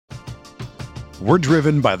We're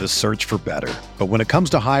driven by the search for better. But when it comes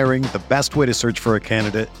to hiring, the best way to search for a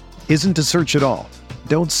candidate isn't to search at all.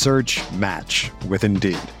 Don't search, match with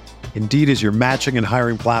Indeed. Indeed is your matching and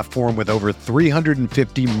hiring platform with over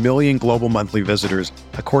 350 million global monthly visitors,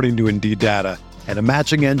 according to Indeed data, and a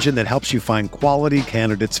matching engine that helps you find quality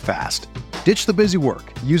candidates fast. Ditch the busy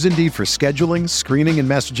work. Use Indeed for scheduling, screening, and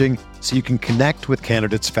messaging so you can connect with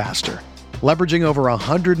candidates faster. Leveraging over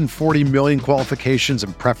 140 million qualifications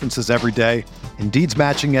and preferences every day, Indeed's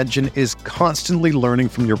matching engine is constantly learning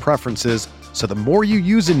from your preferences, so the more you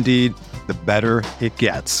use Indeed, the better it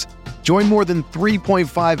gets. Join more than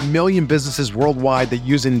 3.5 million businesses worldwide that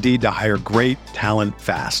use Indeed to hire great talent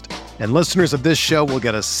fast. And listeners of this show will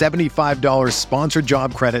get a $75 sponsored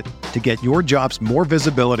job credit to get your jobs more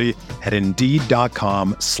visibility at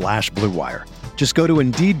Indeed.com/Blue Wire. Just go to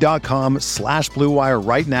Indeed.com/Blue Wire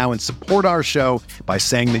right now and support our show by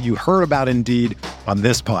saying that you heard about Indeed on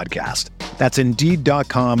this podcast. That's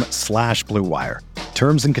Indeed.com/Blue Wire.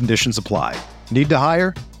 Terms and conditions apply. Need to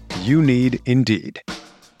hire? You need Indeed.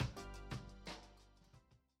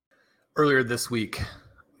 Earlier this week,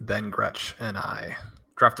 Ben Gretsch and I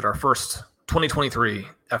drafted our first 2023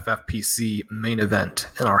 FFPC main event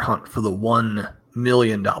in our hunt for the $1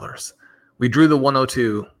 million. We drew the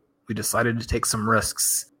 102. We decided to take some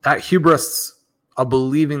risks. That hubris of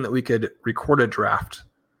believing that we could record a draft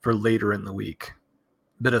for later in the week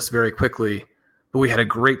bit us very quickly, but we had a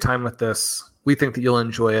great time with this. We think that you'll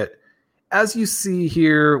enjoy it. As you see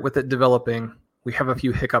here with it developing, we have a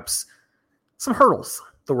few hiccups, some hurdles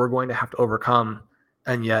that we're going to have to overcome,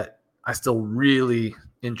 and yet I still really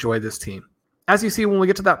enjoy this team. As you see, when we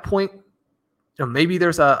get to that point, maybe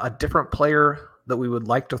there's a different player that we would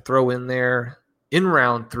like to throw in there in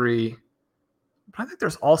round 3, but I think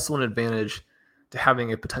there's also an advantage to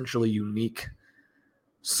having a potentially unique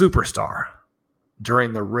superstar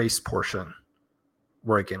during the race portion,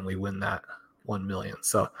 where again we win that 1 million.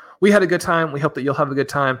 So we had a good time. We hope that you'll have a good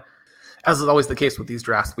time. As is always the case with these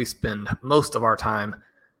drafts, we spend most of our time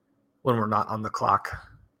when we're not on the clock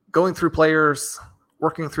going through players,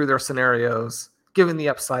 working through their scenarios, giving the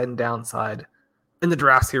upside and downside. In the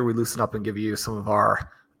drafts here, we loosen up and give you some of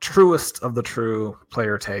our truest of the true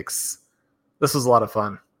player takes. This was a lot of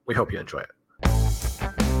fun. We hope you enjoy it.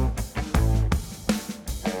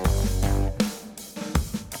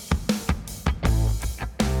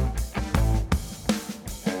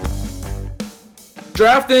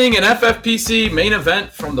 Drafting an FFPC main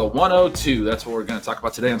event from the 102. That's what we're going to talk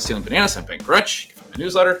about today on Stealing Bananas. I'm Ben Gretsch. You can find my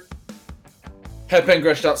newsletter at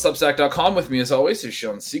bengretsch.substack.com. With me, as always, is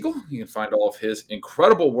Sean Siegel. You can find all of his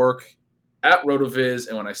incredible work at RotoViz.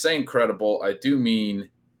 And when I say incredible, I do mean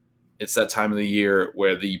it's that time of the year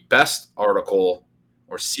where the best article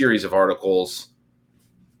or series of articles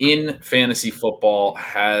in fantasy football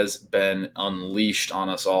has been unleashed on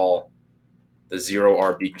us all. The Zero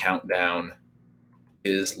RB Countdown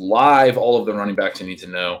is live. All of the running backs you need to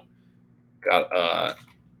know. Got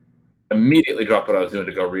immediately dropped what I was doing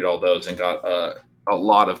to go read all those and got a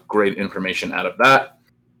lot of great information out of that.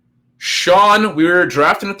 Sean, we were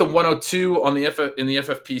drafting at the 102 on in the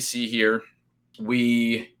FFPC here.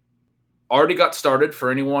 We already got started. For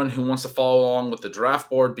anyone who wants to follow along with the draft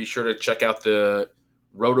board, be sure to check out the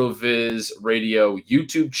RotoViz Radio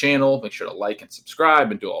YouTube channel. Make sure to like and subscribe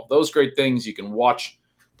and do all those great things. You can watch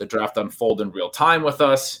the draft unfold in real time with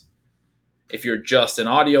us. If you're just an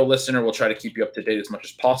audio listener, we'll try to keep you up to date as much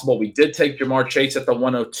as possible. We did take Jamar Chase at the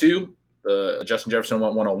 102. The Justin Jefferson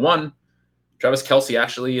went 101. Travis Kelce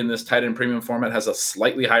actually in this tight end premium format has a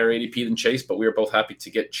slightly higher ADP than Chase, but we were both happy to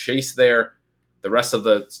get Chase there. The rest of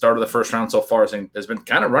the start of the first round so far has been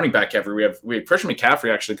kind of running back heavy. We had Christian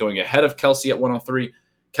McCaffrey actually going ahead of Kelce at 103,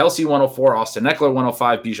 Kelce 104, Austin Eckler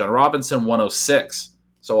 105, Bijan Robinson 106.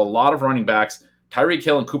 So a lot of running backs. Tyreek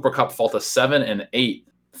Hill and Cooper Kupp fall to 7 and 8.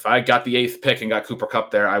 If I got the 8th pick and got Cooper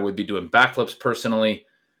Kupp there, I would be doing backflips personally.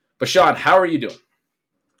 But Sean, how are you doing?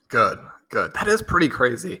 Good. That is pretty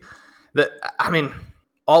crazy.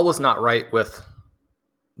 All was not right with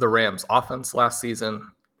the Rams offense last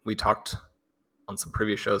season. We talked on some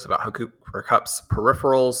previous shows about how Cooper Kupp's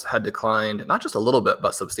peripherals had declined, not just a little bit,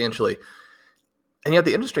 but substantially. And yet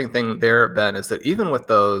the interesting thing there, Ben, is that even with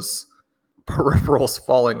those peripherals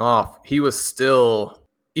falling off, he was still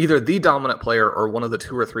either the dominant player or one of the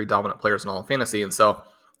 2 or 3 dominant players in all of fantasy. And so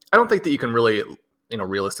I don't think that you can really,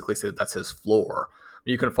 realistically say that that's his floor.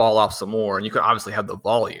 You can fall off some more, and you can obviously have the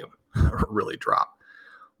volume really drop.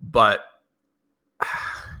 But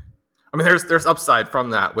there's upside from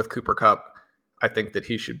that with Cooper Kupp. I think that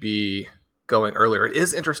he should be going earlier. It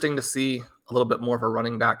is interesting to see a little bit more of a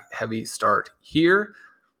running back heavy start here.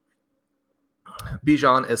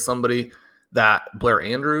 Bijan is somebody that Blair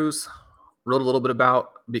Andrews wrote a little bit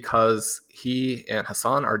about, because he and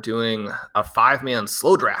Hassan are doing a 5-man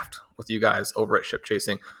slow draft with you guys over at Ship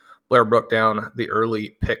Chasing. Blair broke down the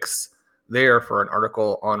early picks there for an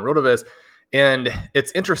article on RotoViz. And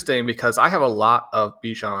it's interesting because I have a lot of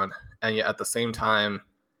Bijan, and yet at the same time,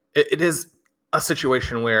 it is a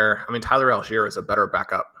situation where, I mean, Tyler Algier is a better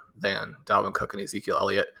backup than Dalvin Cook and Ezekiel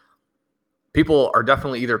Elliott. People are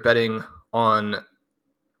definitely either betting on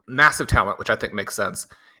massive talent, which I think makes sense,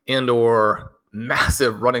 and or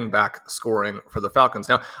massive running back scoring for the Falcons.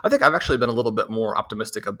 Now, I think I've actually been a little bit more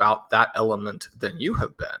optimistic about that element than you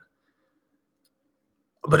have been.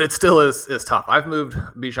 But it still is tough. I've moved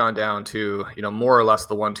Bijan down to, more or less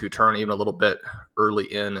the 1-2 turn, even a little bit early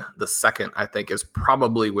in the second, I think is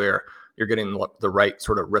probably where you're getting the right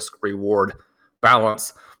sort of risk reward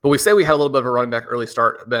balance. But we say we had a little bit of a running back early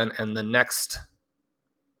start, Ben, and the next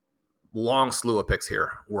long slew of picks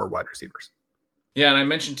here were wide receivers. Yeah, and I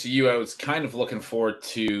mentioned to you I was kind of looking forward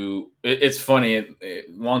to – it's funny,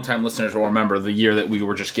 longtime listeners will remember the year that we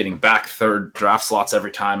were just getting back third draft slots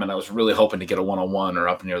every time, and I was really hoping to get a one-on-one or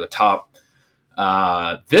up near the top.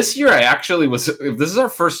 This year I actually was – this is our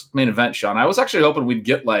first main event, Sean. I was actually hoping we'd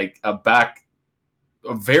get like a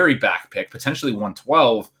very back pick, potentially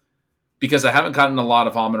 112, because I haven't gotten a lot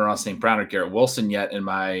of Amon-Ra St. Brown or Garrett Wilson yet in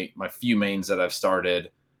my few mains that I've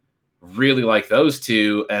started. Really like those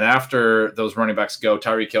two. And after those running backs go,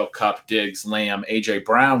 Tyreek Hill, Kupp, Diggs, Lamb, A.J.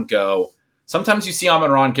 Brown go, sometimes you see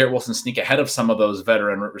Amon-Ra and Garrett Wilson sneak ahead of some of those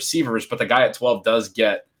veteran receivers, but the guy at 12 does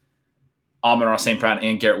get Amon-Ra St. Brown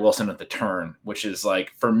and Garrett Wilson at the turn, which is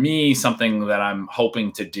like, for me, something that I'm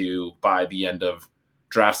hoping to do by the end of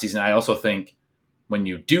draft season. I also think when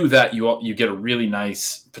you do that, you get a really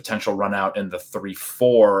nice potential run out in the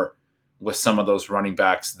 3-4 with some of those running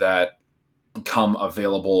backs that become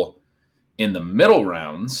available in the middle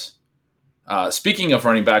rounds. Speaking of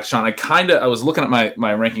running backs, Sean, I was looking at my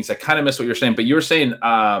rankings. I kind of missed what you were saying, but you were saying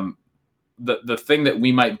the thing that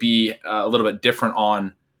we might be a little bit different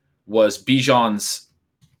on was Bijan's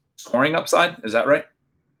scoring upside. Is that right?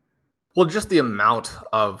 Well, just the amount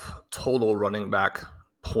of total running back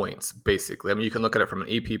points, basically. I mean, you can look at it from an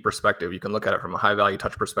AP perspective. You can look at it from a high value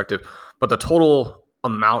touch perspective, but the total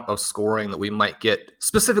amount of scoring that we might get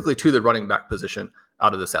specifically to the running back position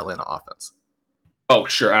out of this Atlanta offense. Oh,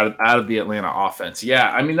 sure. Out of the Atlanta offense. Yeah.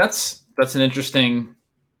 I mean, that's an interesting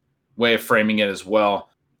way of framing it as well.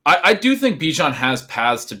 I do think Bijan has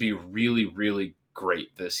paths to be really, really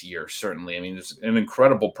great this year. Certainly. I mean, it's an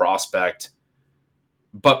incredible prospect,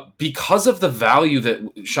 but because of the value that,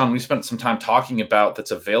 Sean, we spent some time talking about that's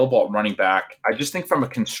available at running back, I just think from a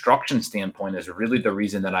construction standpoint is really the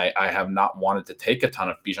reason that I have not wanted to take a ton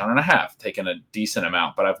of Bijan, and I have taken a decent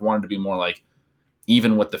amount, but I've wanted to be more like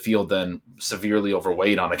even with the field than severely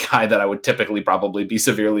overweight on a guy that I would typically probably be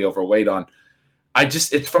severely overweight on.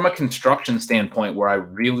 It's from a construction standpoint where I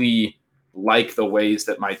really like the ways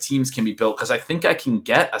that my teams can be built, because I think I can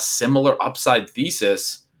get a similar upside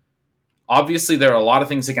thesis. Obviously, there are a lot of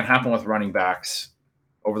things that can happen with running backs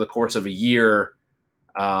over the course of a year.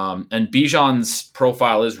 And Bijan's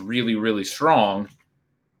profile is really, really strong.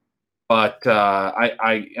 But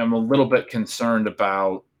I am a little bit concerned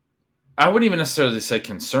about, I wouldn't even necessarily say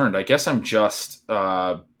concerned. I guess I'm just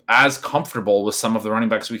as comfortable with some of the running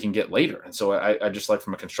backs we can get later. And so I just like,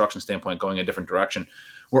 from a construction standpoint, going a different direction.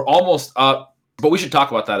 We're almost up, but we should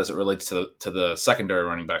talk about that as it relates to the secondary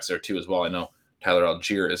running backs there too as well. I know Tyler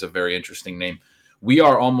Algier is a very interesting name. We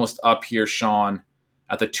are almost up here, Sean,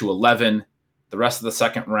 at the 211. The rest of the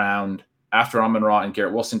second round, after Amon-Ra and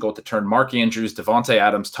Garrett Wilson go at the turn, Mark Andrews, Devontae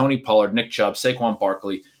Adams, Tony Pollard, Nick Chubb, Saquon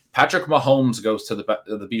Barkley, Patrick Mahomes goes to the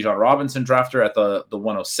Bijan Robinson drafter at the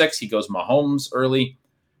 106. He goes Mahomes early.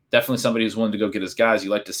 Definitely somebody who's willing to go get his guys. You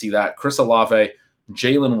like to see that. Chris Olave,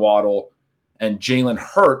 Jalen Waddle, and Jalen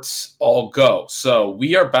Hurts all go. So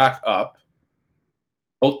we are back up.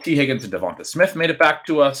 Both T. Higgins and Devonta Smith made it back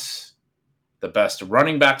to us. The best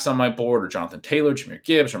running backs on my board are Jonathan Taylor, Jahmyr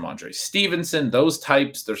Gibbs, Ramondre Stevenson, those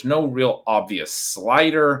types. There's no real obvious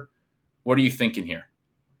slider. What are you thinking here?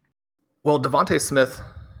 Well, Devonta Smith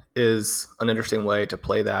is an interesting way to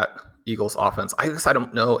play that Eagles offense. I guess I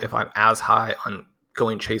don't know if I'm as high on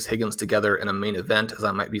going Chase Higgins together in a main event as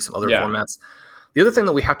I might be some other formats. The other thing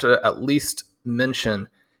that we have to at least mention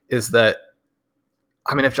is that,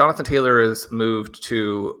 I mean, if Jonathan Taylor is moved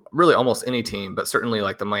to really almost any team, but certainly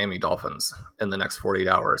like the Miami Dolphins in the next 48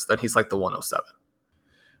 hours, then he's like the 107.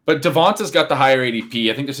 But Devonta's got the higher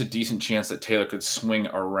ADP. I think there's a decent chance that Taylor could swing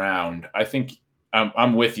around. I think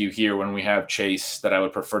I'm with you here when we have Chase, that I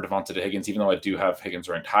would prefer Devonta to Higgins, even though I do have Higgins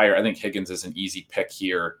ranked higher. I think Higgins is an easy pick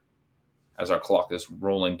here as our clock is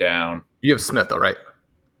rolling down. You have Smith, though, right?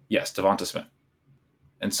 Yes, Devonta Smith.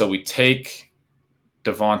 And so we take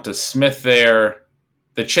Devonta Smith there.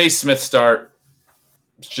 The Chase Smith start,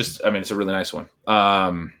 it's a really nice one.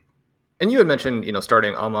 And you had mentioned,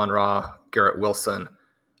 starting Amon-Ra, Garrett Wilson.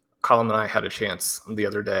 Colin and I had a chance the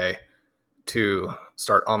other day to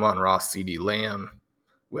start Amon-Ra, CeeDee Lamb,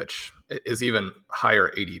 which is even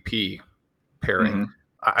higher ADP pairing. Mm-hmm.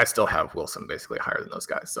 I still have Wilson basically higher than those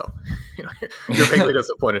guys. So, you're vaguely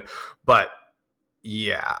disappointed. But,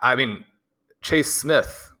 yeah, Chase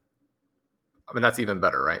Smith, that's even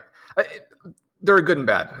better, right? There are good and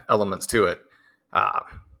bad elements to it.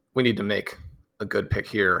 We need to make a good pick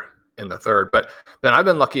here in the third. But then I've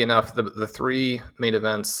been lucky enough, the 3 main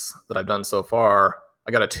events that I've done so far,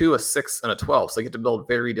 I got a 2, a 6, and a 12. So I get to build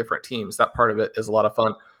very different teams. That part of it is a lot of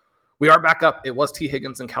fun. We are back up. It was T.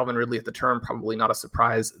 Higgins and Calvin Ridley at the turn. Probably not a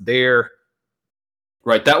surprise there.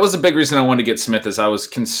 Right. That was a big reason I wanted to get Smith, is I was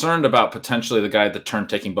concerned about potentially the guy at the turn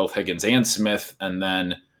taking both Higgins and Smith, and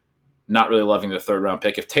then not really loving the third round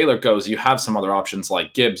pick. If Taylor goes, you have some other options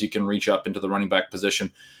like Gibbs. You can reach up into the running back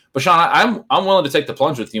position. But Sean, I'm willing to take the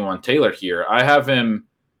plunge with you on Taylor here. I have him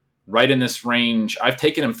right in this range. I've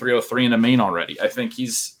taken him 303 in a main already. I think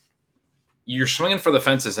you're swinging for the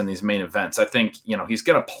fences in these main events. I think, he's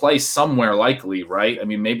going to play somewhere likely, right?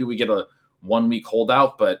 Maybe we get a 1 week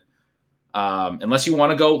holdout, but unless you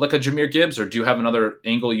want to go like a Jahmyr Gibbs, or do you have another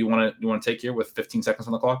angle you want to take here with 15 seconds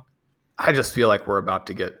on the clock? I just feel like we're about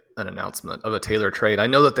to get an announcement of a Taylor trade. I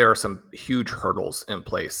know that there are some huge hurdles in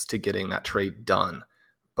place to getting that trade done,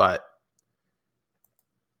 but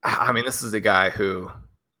this is a guy who,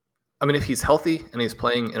 if he's healthy and he's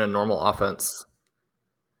playing in a normal offense,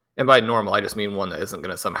 and by normal, I just mean one that isn't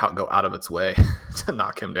going to somehow go out of its way to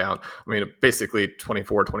knock him down. Basically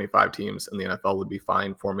 24, 25 teams in the NFL would be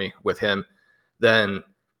fine for me with him. Then,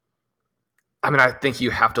 I think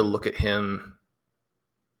you have to look at him.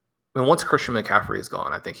 Once Christian McCaffrey is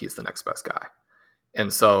gone, I think he's the next best guy.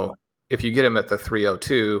 And so if you get him at the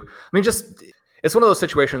 302, it's one of those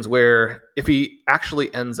situations where if he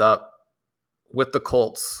actually ends up with the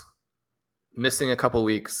Colts, missing a couple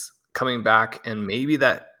weeks, coming back, and maybe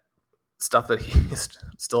that stuff that he's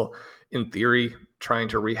still, in theory, trying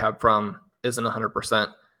to rehab from isn't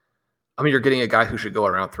 100%, you're getting a guy who should go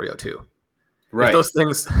around 302. Right. If those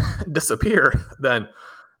things disappear, then,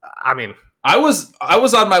 I was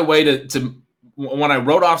on my way to when I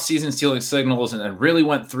wrote off season stealing signals and really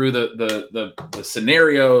went through the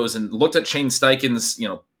scenarios and looked at Shane Steichen's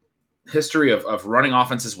history of running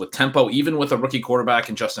offenses with tempo, even with a rookie quarterback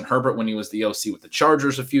and Justin Herbert when he was the OC with the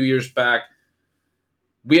Chargers a few years back.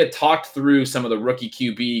 We had talked through some of the rookie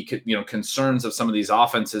QB concerns of some of these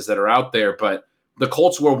offenses that are out there, but the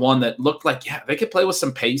Colts were one that looked like, they could play with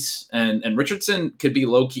some pace, and Richardson could be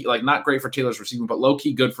low-key, not great for Taylor's receiving, but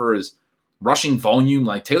low-key good for his rushing volume.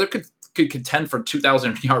 Taylor could contend for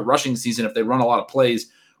 2,000-yard rushing season if they run a lot of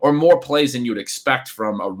plays, or more plays than you'd expect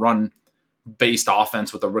from a run-based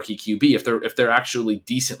offense with a rookie QB. If they're actually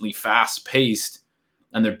decently fast-paced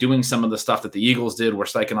and they're doing some of the stuff that the Eagles did, where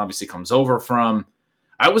Steichen obviously comes over from.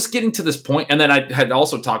 I was getting to this point, and then I had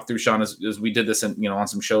also talked through, Sean, as we did this on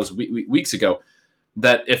some shows weeks ago,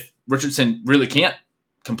 that if Richardson really can't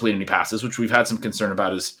complete any passes, which we've had some concern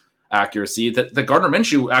about his accuracy, that Gardner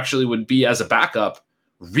Minshew actually would be, as a backup,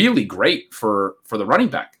 really great for the running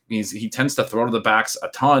back. He tends to throw to the backs a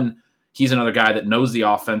ton. He's another guy that knows the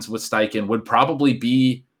offense with Steichen, would probably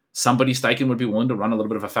be somebody Steichen would be willing to run a little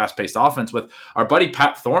bit of a fast-paced offense with. Our buddy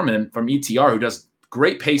Pat Thorman from ETR, who does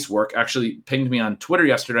great pace work, actually pinged me on Twitter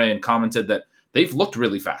yesterday and commented that they've looked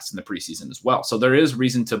really fast in the preseason as well. So there is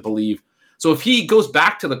reason to believe. So if he goes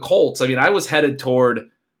back to the Colts, I was headed toward,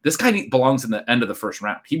 this guy belongs in the end of the first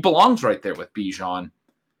round. He belongs right there with Bijan.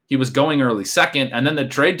 He was going early second, and then the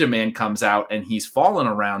trade demand comes out, and he's fallen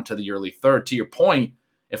around to the early third. To your point,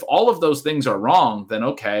 if all of those things are wrong, then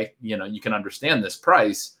okay, you can understand this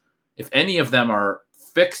price. If any of them are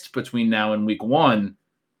fixed between now and week 1,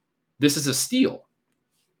 this is a steal.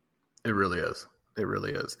 It really is. It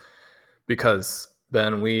really is. Because,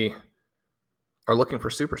 Ben, we are looking for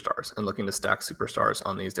superstars and looking to stack superstars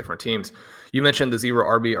on these different teams. You mentioned the Zero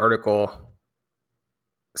RB article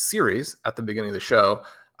series at the beginning of the show.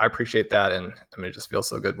 I appreciate that. And it just feels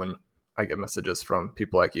so good when I get messages from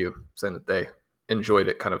people like you saying that they enjoyed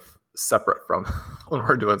it, kind of separate from when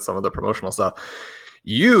we're doing some of the promotional stuff.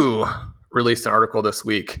 You released an article this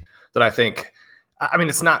week that I think,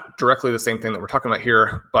 it's not directly the same thing that we're talking about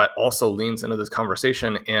here, but also leans into this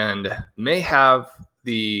conversation and may have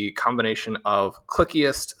the combination of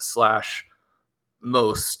clickiest /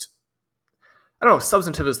 most, I don't know if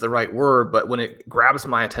substantive is the right word, but when it grabs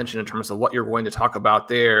my attention in terms of what you're going to talk about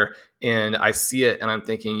there, and I see it and I'm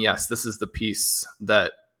thinking, yes, this is the piece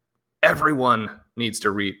that everyone needs to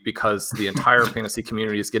read because the entire fantasy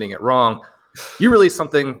community is getting it wrong. You released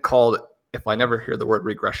something called, if I never hear the word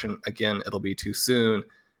regression again, it'll be too soon.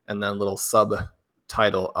 And then a little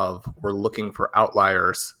subtitle of we're looking for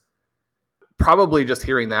outliers. Probably just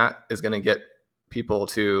hearing that is going to get people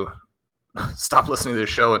to stop listening to the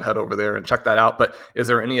show and head over there and check that out. But is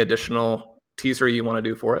there any additional teaser you want to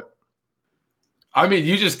do for it? I mean,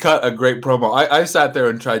 you just cut a great promo. I sat there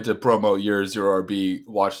and tried to promo your Zero RB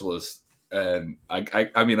watch list, and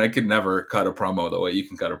I mean, I could never cut a promo the way you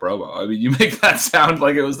can cut a promo. I mean, you make that sound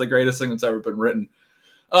like it was the greatest thing that's ever been written.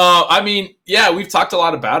 I mean, yeah, we've talked a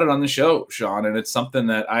lot about it on the show, Sean, and it's something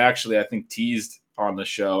that I think teased on the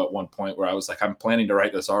show at one point where I was like, I'm planning to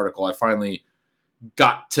write this article. I finally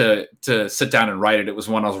got to sit down and write it. It was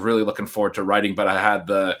one I was really looking forward to writing, but I had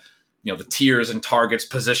the tiers and targets,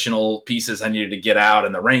 positional pieces I needed to get out,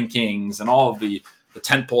 and the rankings and all of the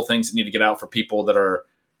tentpole things that need to get out for people that are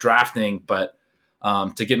drafting. But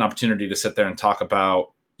to get an opportunity to sit there and talk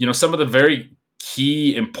about, some of the very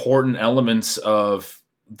key important elements of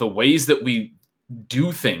the ways that we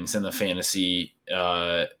do things in the fantasy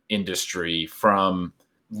industry, from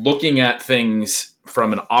looking at things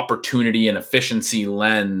from an opportunity and efficiency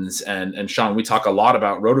lens. And Sean, we talk a lot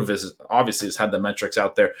about RotoViz, obviously has had the metrics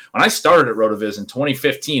out there. When I started at RotoViz in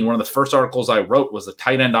 2015, one of the first articles I wrote was the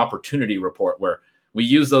tight end opportunity report, where we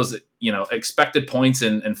use those, expected points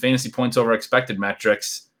and fantasy points over expected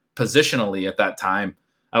metrics positionally at that time.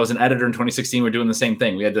 I was an editor in 2016. We're doing the same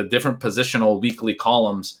thing. We had the different positional weekly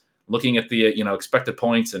columns looking at the, expected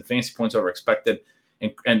points and fantasy points over expected,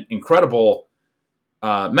 and incredible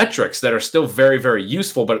metrics that are still very, very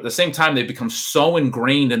useful. But at the same time, they've become so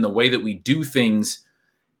ingrained in the way that we do things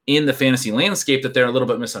in the fantasy landscape that they're a little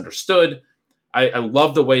bit misunderstood. I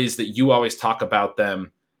love the ways that you always talk about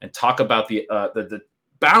them and talk about the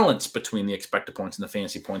balance between the expected points and the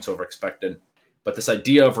fantasy points over expected. But this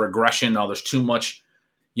idea of regression, there's too much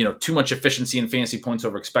efficiency in fantasy points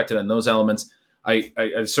over expected, and those elements.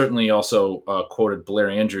 I certainly also quoted Blair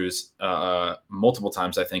Andrews multiple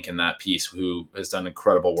times, I think, in that piece, who has done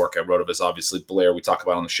incredible work at RotoViz. Obviously, Blair, we talk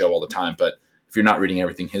about on the show all the time, but if you're not reading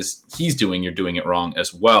everything he's doing, you're doing it wrong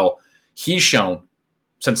as well. He's shown,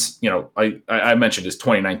 since, I mentioned his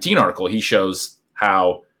 2019 article, he shows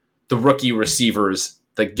how the rookie receivers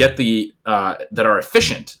that get that are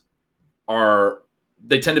efficient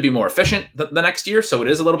they tend to be more efficient the next year. So it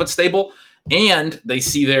is a little bit stable, and they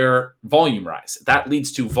see their volume rise. That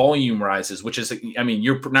leads to volume rises, which is,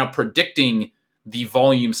 you're now predicting the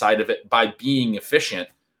volume side of it by being efficient,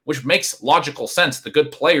 which makes logical sense. The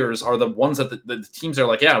good players are the ones that the teams are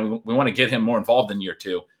like, yeah, we want to get him more involved in year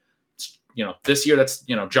two. This year that's,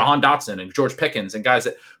 Jahan Dotson and George Pickens and guys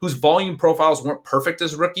whose volume profiles weren't perfect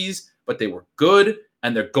as rookies, but they were good,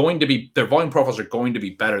 and their volume profiles are going to be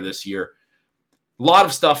better this year. A lot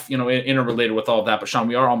of stuff, interrelated with all of that. But Sean,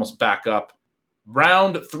 we are almost back up.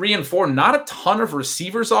 Round 3 and 4, not a ton of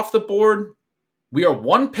receivers off the board. We are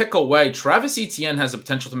one pick away. Travis Etienne has the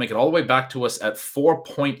potential to make it all the way back to us at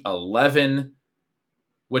 4.11,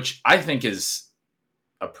 which I think is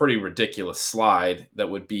a pretty ridiculous slide. That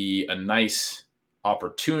would be a nice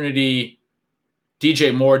opportunity.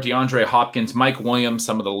 DJ Moore, DeAndre Hopkins, Mike Williams,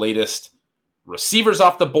 some of the latest receivers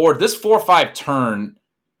off the board. This 4-5 turn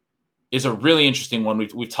is a really interesting one.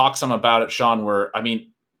 We've talked some about it, Sean, where, it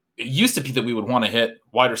used to be that we would want to hit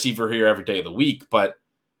wide receiver here every day of the week, but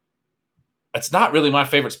it's not really my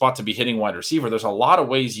favorite spot to be hitting wide receiver. There's a lot of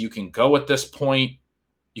ways you can go at this point.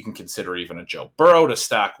 You can consider even a Joe Burrow to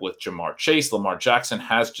stack with Jamar Chase. Lamar Jackson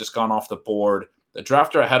has just gone off the board. The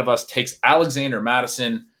drafter ahead of us takes Alexander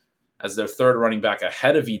Mattison as their third running back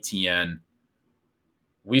ahead of Etienne.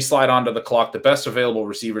 We slide onto the clock. The best available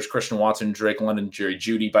receivers, Christian Watson, Drake London, Jerry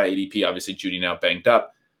Jeudy by ADP. Obviously, Jeudy now banged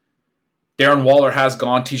up. Darren Waller has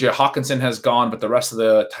gone. TJ Hawkinson has gone, but the rest of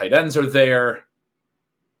the tight ends are there.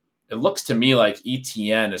 It looks to me like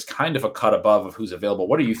ETN is kind of a cut above of who's available.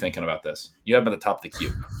 What are you thinking about this? You have him at the top of the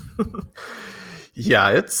queue.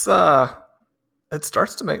 Yeah, it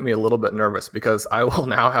starts to make me a little bit nervous because I will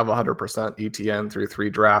now have 100% ETN through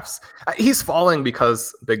 3 drafts. He's falling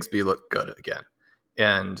because Bigsby looked good again.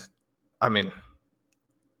 And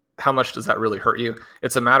how much does that really hurt you?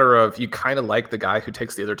 It's a matter of you kind of like the guy who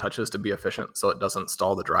takes the other touches to be efficient so it doesn't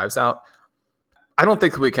stall the drives out. I don't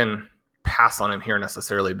think we can pass on him here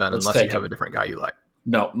necessarily, Ben, unless you have a different guy you like.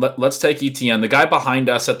 No, let's take ETN. The guy behind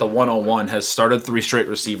us at the 101 has started 3 straight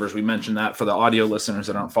receivers. We mentioned that for the audio listeners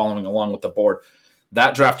that aren't following along with the board.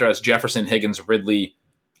 That drafter has Jefferson, Higgins, Ridley,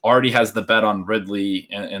 already has the bet on Ridley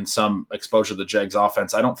and some exposure to the Jags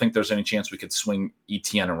offense. I don't think there's any chance we could swing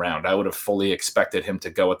ETN around. I would have fully expected him to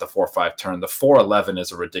go at the 4-5 turn. The 4.11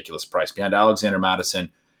 is a ridiculous price behind Alexander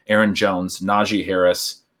Mattison, Aaron Jones, Najee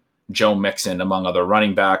Harris, Joe Mixon, among other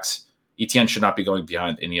running backs. ETN should not be going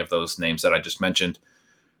behind any of those names that I just mentioned.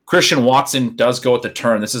 Christian Watson does go at the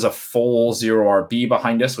turn. This is a full 0 RB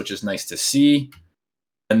behind us, which is nice to see.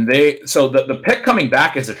 And the pick coming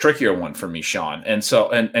back is a trickier one for me, Sean.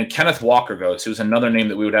 And Kenneth Walker goes, who's another name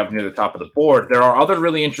that we would have near the top of the board. There are other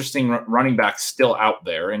really interesting running backs still out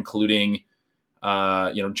there, including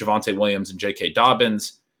Javonte Williams and J.K.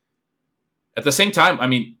 Dobbins. At the same time, I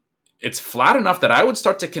mean, it's flat enough that I would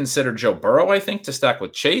start to consider Joe Burrow, I think, to stack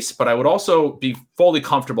with Chase, but I would also be fully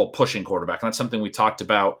comfortable pushing quarterback. And that's something we talked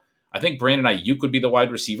about. I think Brandon Ayuk would be the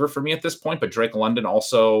wide receiver for me at this point, but Drake London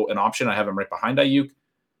also an option. I have him right behind Ayuk.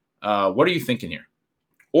 What are you thinking here?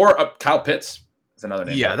 Or Kyle Pitts is another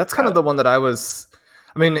name. Yeah, that's kind of the one that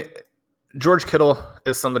George Kittle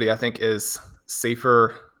is somebody I think is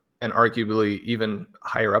safer and arguably even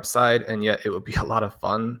higher upside, and yet it would be a lot of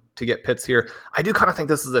fun to get Pitts here. I do kind of think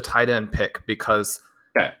this is a tight end pick because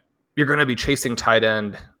you're going to be chasing tight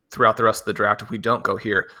end throughout the rest of the draft if we don't go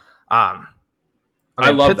here. I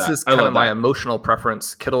love Pitts is kind of my emotional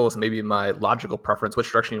preference. Kittle is maybe my logical preference.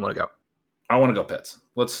 Which direction you want to go? I want to go Pitts.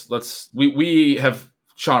 We have,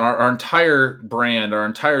 Sean, our entire brand, our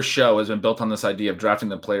entire show has been built on this idea of drafting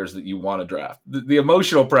the players that you want to draft. The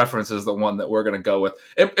emotional preference is the one that we're going to go with.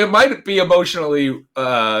 It might be emotionally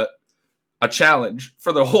a challenge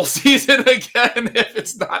for the whole season again if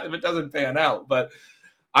it doesn't pan out. But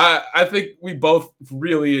I think we both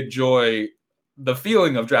really enjoy the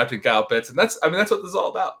feeling of drafting Kyle Pitts, and that's what this is all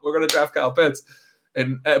about. We're going to draft Kyle Pitts,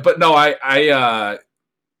 but no,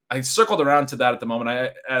 I circled around to that at the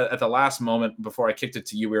moment. At the last moment before I kicked it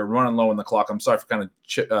to you, we were running low on the clock. I'm sorry for kind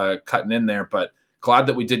of cutting in there, but glad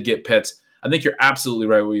that we did get Pitts. I think you're absolutely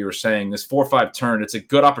right what you were saying. This 4-5 turn, it's a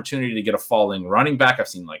good opportunity to get a falling running back. I've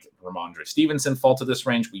seen like Ramondre Stevenson fall to this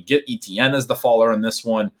range. We get ETN as the faller in this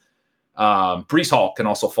one. Breece Hall can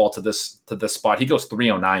also fall to this spot. He goes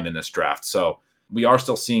 309 in this draft. So we are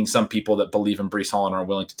still seeing some people that believe in Breece Hall and are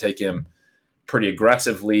willing to take him pretty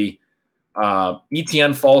aggressively.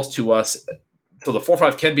 ETN falls to us. So the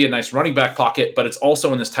 4-5 can be a nice running back pocket, but it's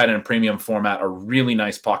also in this tight end premium format, a really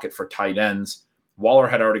nice pocket for tight ends. Waller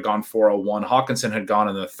had already gone 401. Hawkinson had gone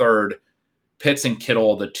in the third. Pitts and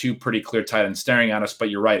Kittle, the two pretty clear tight ends staring at us. But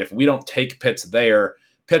you're right. If we don't take Pitts there,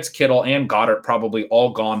 Pitts, Kittle, and Goddard probably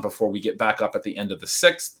all gone before we get back up at the end of the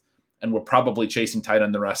sixth. And we're probably chasing tight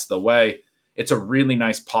end the rest of the way. It's a really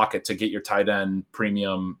nice pocket to get your tight end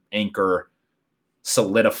premium anchor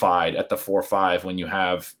solidified at the 4-5 when you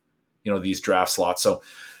have, these draft slots. So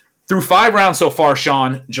through 5 rounds so far,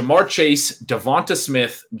 Sean, Jamar Chase, Devonta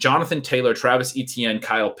Smith, Jonathan Taylor, Travis Etienne,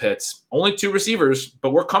 Kyle Pitts, only 2 receivers,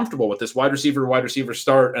 but we're comfortable with this wide receiver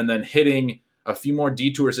start and then hitting a few more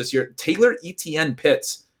detours this year. Taylor, Etienne,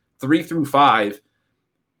 Pitts, 3 through 5.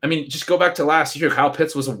 I mean, just go back to last year. Kyle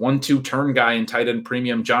Pitts was a 1-2 turn guy in tight end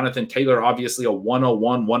premium. Jonathan Taylor, obviously a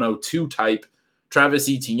 101, 102 type. Travis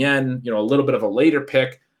Etienne, a little bit of a later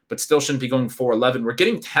pick, but still shouldn't be going 4-11. We're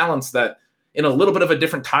getting talents that in a little bit of a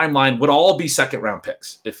different timeline would all be second-round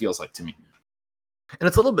picks, it feels like to me. And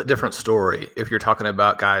it's a little bit different story if you're talking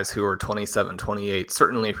about guys who are 27, 28.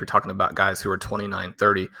 Certainly if you're talking about guys who are 29,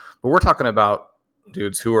 30. But we're talking about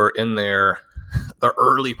dudes who are in the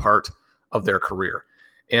early part of their career.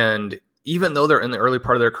 And even though they're in the early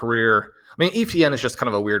part of their career, ETN is just kind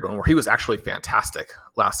of a weird one where he was actually fantastic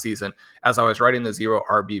last season. As I was writing the 0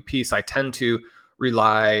 RB piece, I tend to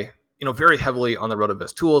rely, very heavily on the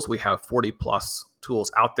RotoViz tools. We have 40 plus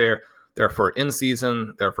tools out there. They're for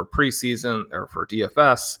in-season, they're for preseason, they're for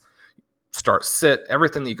DFS, start, sit,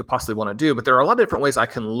 everything that you could possibly want to do. But there are a lot of different ways I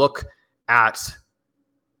can look at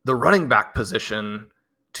the running back position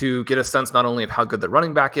to get a sense not only of how good the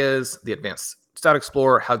running back is, the advanced Stat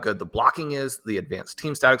Explorer, how good the blocking is, the advanced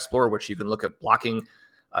team Stat Explorer, which you can look at blocking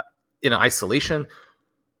in isolation.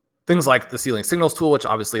 Things like the Ceiling Signals tool, which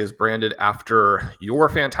obviously is branded after your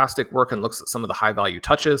fantastic work and looks at some of the high value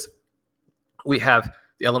touches. We have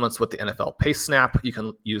the elements with the NFL Pace Snap. You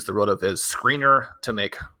can use the RotoViz screener to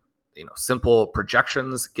make simple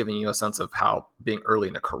projections, giving you a sense of how being early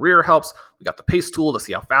in a career helps. We got the Pace tool to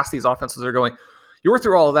see how fast these offenses are going. You work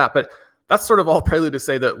through all of that, but that's sort of all prelude to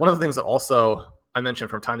say that one of the things that also I mention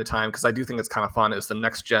from time to time, because I do think it's kind of fun, is the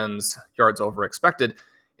next gen's yards over expected.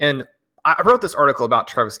 And I wrote this article about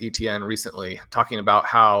Travis Etienne recently, talking about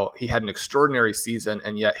how he had an extraordinary season,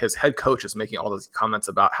 and yet his head coach is making all those comments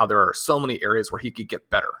about how there are so many areas where he could get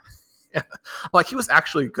better. Like, he was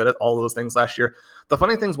actually good at all those things last year. The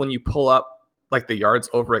funny thing is when you pull up like the yards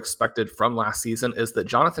over expected from last season is that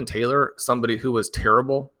Jonathan Taylor, somebody who was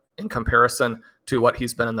terrible in comparison to what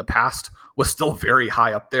he's been in the past, was still very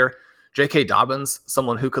high up there. J.K. Dobbins,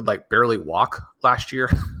 someone who could like barely walk last year,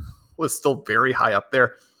 was still very high up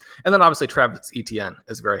there. And then obviously Travis Etienne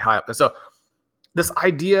is very high up there. So this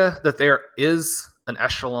idea that there is an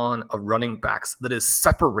echelon of running backs that is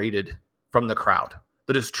separated from the crowd,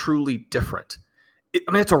 that is truly different.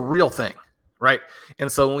 It's a real thing, right?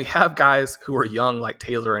 And so when we have guys who are young like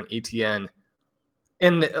Taylor and Etienne,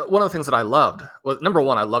 and one of the things that I loved was, number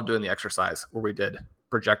one, I loved doing the exercise where we did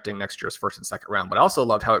projecting next year's first and second round, but I also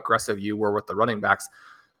loved how aggressive you were with the running backs.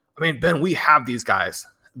 I mean, Ben, we have these guys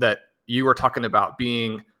that you were talking about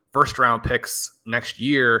being first round picks next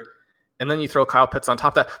year, and then you throw Kyle Pitts on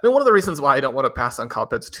top of that. I mean, one of the reasons why I don't want to pass on Kyle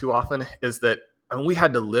Pitts too often is that we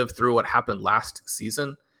had to live through what happened last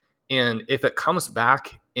season. And if it comes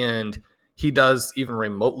back and he does even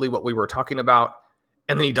remotely what we were talking about,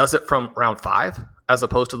 and then he does it from round 5 as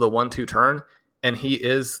opposed to the 1-2 turn, and he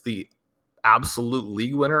is the absolute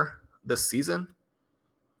league winner this season,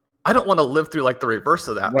 I don't want to live through like the reverse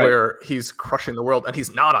of that, right, where he's crushing the world and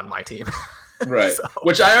he's not on my team. Right. So,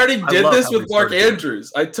 which I already did this with Mark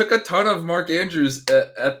Andrews. I took a ton of Mark Andrews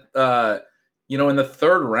at in the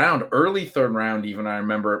third round, early third round even. I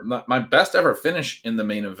remember my best ever finish in the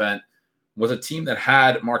main event was a team that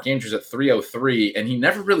had Mark Andrews at 303, and he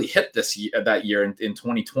never really hit that year in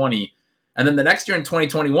 2020. And then the next year in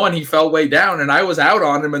 2021, he fell way down, and I was out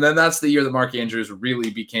on him. And then that's the year that Mark Andrews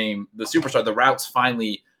really became the superstar. The routes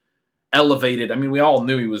finally elevated. I mean, we all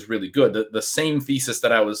knew he was really good. The same thesis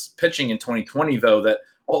that I was pitching in 2020, though, that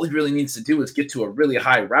all he really needs to do is get to a really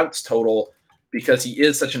high routes total because he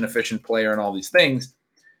is such an efficient player and all these things.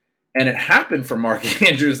 And it happened for Mark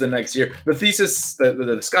Andrews the next year. The thesis, the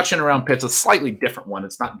discussion around Pitts is a slightly different one.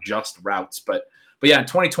 It's not just routes, but yeah, in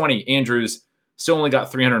 2020, Andrews still only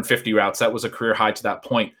got 350 routes. That was a career high to that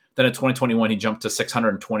point. Then in 2021, he jumped to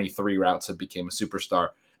 623 routes and became a superstar.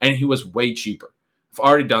 And he was way cheaper. I've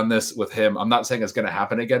already done this with him. I'm not saying it's going to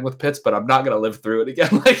happen again with Pitts, but I'm not going to live through it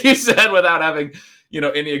again, like you said, without having,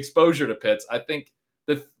 any exposure to Pitts. I think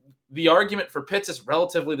the argument for Pitts is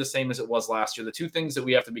relatively the same as it was last year. The two things that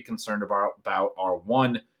we have to be concerned about are,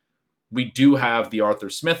 one, we do have the Arthur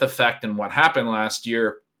Smith effect, and what happened last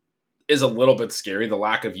year is a little bit scary, the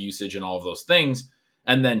lack of usage and all of those things.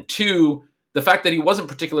 And then two, the fact that he wasn't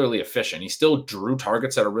particularly efficient. He still drew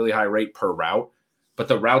targets at a really high rate per route. But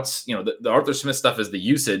the routes, the Arthur Smith stuff is the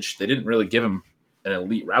usage. They didn't really give him an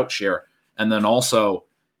elite route share. And then also,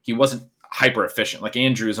 he wasn't hyper efficient. Like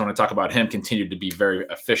Andrews, when I talk about him, continued to be very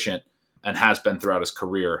efficient and has been throughout his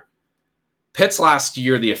career. Pitts last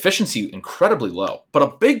year, the efficiency incredibly low. But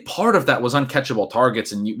a big part of that was uncatchable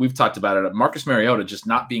targets. And we've talked about it. Marcus Mariota just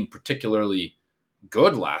not being particularly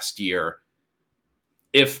good last year.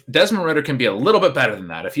 If Desmond Ridder can be a little bit better than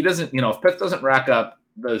that, if he doesn't, if Pitts doesn't rack up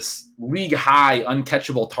this league high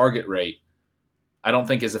uncatchable target rate, I don't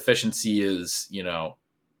think his efficiency is,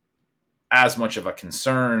 as much of a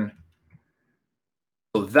concern.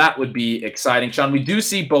 So that would be exciting. Sean, we do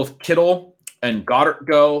see both Kittle and Goddard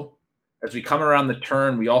go. As we come around the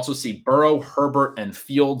turn, we also see Burrow, Herbert, and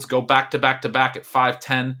Fields go back to back at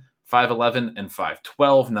 5'10", 5'11", and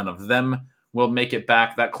 5'12". None of them will make it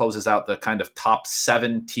back. That closes out the kind of top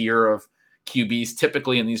 7 tier of QBs.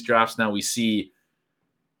 Typically in these drafts now we see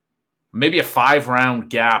maybe a 5-round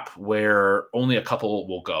gap where only a couple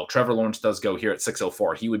will go. Trevor Lawrence does go here at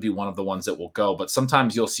 604. He would be one of the ones that will go. But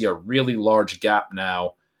sometimes you'll see a really large gap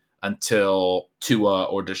now until Tua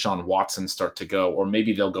or Deshaun Watson start to go, or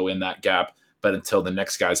maybe they'll go in that gap, but until the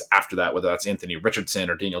next guys after that, whether that's Anthony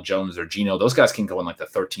Richardson or Daniel Jones or Geno, those guys can go in like the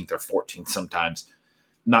 13th or 14th sometimes.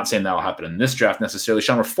 Not saying that will happen in this draft necessarily.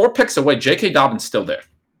 Sean, we're 4 picks away. J.K. Dobbins still there,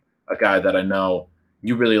 a guy that I know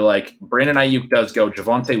you really like. Brandon Ayuk does go.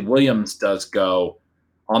 Javonte Williams does go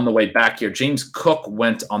on the way back here. James Cook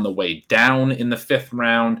went on the way down in the 5th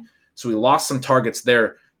round. So we lost some targets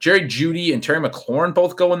there. Jerry Jeudy and Terry McLaurin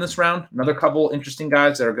both go in this round. Another couple interesting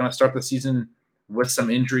guys that are going to start the season with some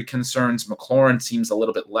injury concerns. McLaurin seems a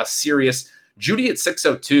little bit less serious. Jeudy at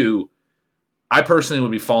 602, I personally would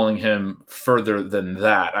be following him further than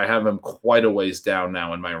that. I have him quite a ways down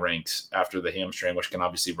now in my ranks after the hamstring, which can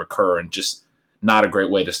obviously recur and just not a great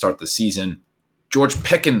way to start the season. George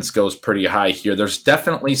Pickens goes pretty high here. There's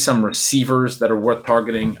definitely some receivers that are worth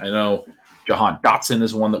targeting. I know Jahan Dotson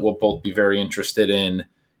is one that we'll both be very interested in.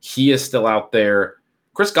 He is still out there.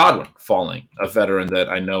 Chris Godwin falling, a veteran that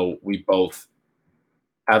I know we both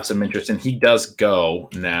have some interest in. He does go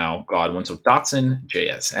now, Godwin. So Dotson,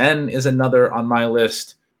 JSN is another on my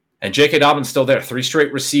list. And J.K. Dobbins still there. 3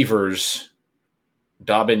 straight receivers.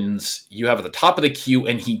 Dobbins, you have at the top of the queue,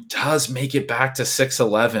 and he does make it back to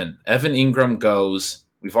 6'11". Evan Ingram goes.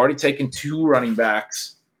 We've already taken 2 running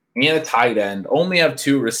backs and a tight end. Only have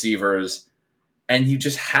 2 receivers. And you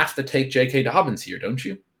just have to take J.K. Dobbins here, don't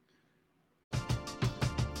you?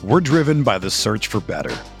 We're driven by the search for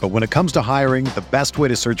better. But when it comes to hiring, the best way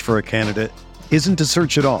to search for a candidate isn't to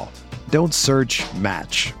search at all. Don't search,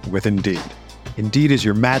 match with Indeed. Indeed is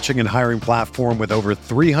your matching and hiring platform with over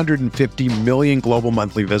 350 million global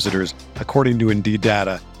monthly visitors, according to Indeed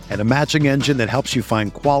data, and a matching engine that helps you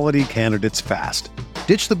find quality candidates fast.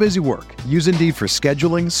 Ditch the busy work. Use Indeed for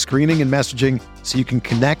scheduling, screening, and messaging so you can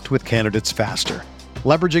connect with candidates faster.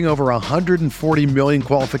 Leveraging over 140 million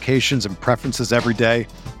qualifications and preferences every day,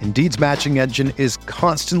 Indeed's matching engine is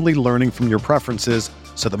constantly learning from your preferences,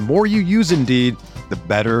 so the more you use Indeed, the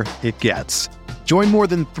better it gets. Join more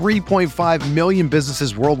than 3.5 million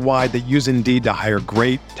businesses worldwide that use Indeed to hire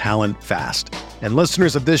great talent fast. And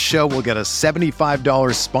listeners of this show will get a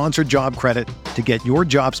 $75 sponsored job credit to get your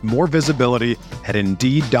jobs more visibility at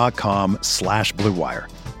Indeed.com/Blue Wire.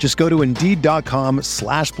 Just go to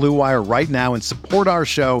Indeed.com/Blue Wire right now and support our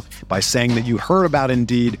show by saying that you heard about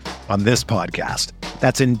Indeed on this podcast.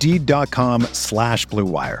 That's Indeed.com/Blue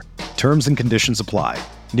Wire. Terms and conditions apply.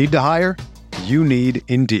 Need to hire? You need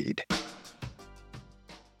Indeed.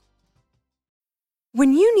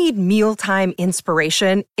 When you need mealtime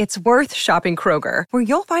inspiration, it's worth shopping Kroger, where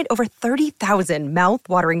you'll find over 30,000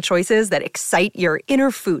 mouth-watering choices that excite your inner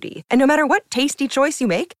foodie. And no matter what tasty choice you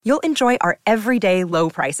make, you'll enjoy our everyday low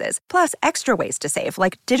prices, plus extra ways to save,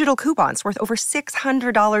 like digital coupons worth over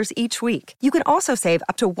 $600 each week. You can also save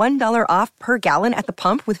up to $1 off per gallon at the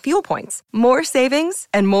pump with fuel points. More savings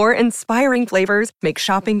and more inspiring flavors make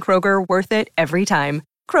shopping Kroger worth it every time.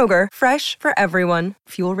 Kroger, fresh for everyone.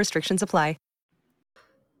 Fuel restrictions apply.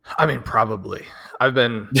 I mean, probably. I've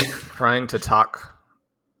been trying to talk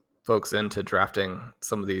folks into drafting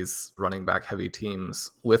some of these running back heavy teams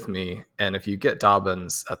with me. And if you get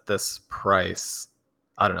Dobbins at this price,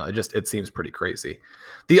 I don't know. It seems pretty crazy.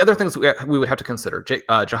 The other things we would have to consider,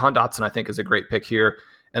 Jahan Dotson, I think, is a great pick here.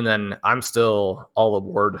 And then I'm still all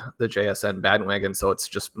aboard the JSN bandwagon. So it's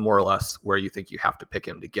just more or less where you think you have to pick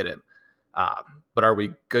him to get him. But are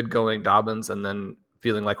we good going Dobbins and then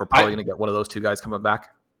feeling like we're probably going to get one of those 2 guys coming back?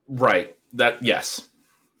 Right. Yes.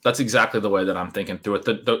 That's exactly the way that I'm thinking through it.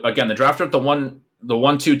 Again, the drafter at the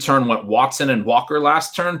 1-2 turn went Watson and Walker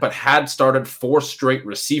last turn, but had started 4 straight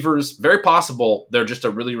receivers. Very possible they're just a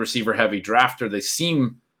really receiver-heavy drafter. They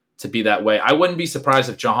seem to be that way. I wouldn't be surprised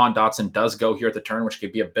if Jahan Dotson does go here at the turn, which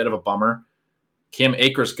could be a bit of a bummer. Cam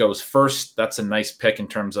Akers goes first. That's a nice pick in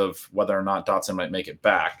terms of whether or not Dotson might make it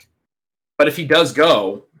back. But if he does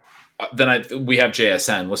go, then we have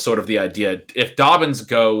JSN was sort of the idea. If Dobbins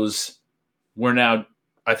goes, we're now,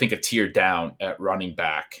 I think, a tier down at running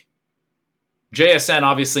back. JSN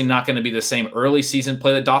obviously not going to be the same early season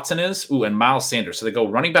play that Dotson is. Ooh, and Miles Sanders. So they go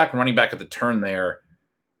running back at the turn there.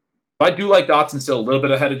 But I do like Dotson still a little bit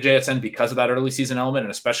ahead of JSN because of that early season element,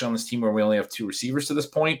 and especially on this team where we only have 2 receivers to this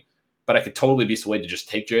point. But I could totally be swayed to just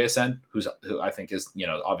take JSN, who I think is,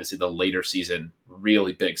 obviously the later season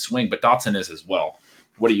really big swing, but Dotson is as well.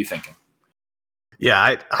 What are you thinking?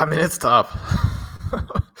 Yeah, I mean, it's tough.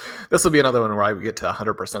 This will be another one where I would get to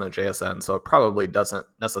 100% of JSN, so it probably doesn't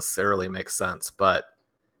necessarily make sense. But,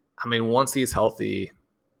 I mean, once he's healthy,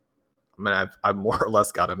 I mean, I've more or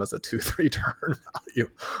less got him as a 2-3 turn value,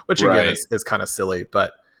 which, again, is kind of silly.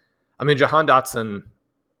 But, I mean, Jahan Dotson,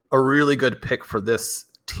 a really good pick for this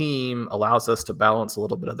team, allows us to balance a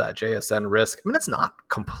little bit of that JSN risk. I mean, it's not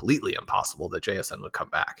completely impossible that JSN would come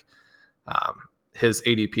back. His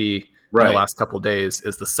ADP in the last couple of days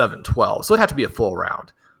is the 7-12, so it'd have to be a full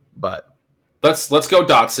round. But let's go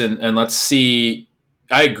Dotson and let's see.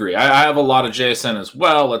 I agree. I have a lot of JSN as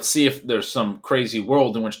well. Let's see if there's some crazy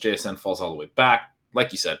world in which JSN falls all the way back.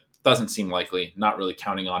 Like you said, doesn't seem likely. Not really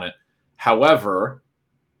counting on it. However,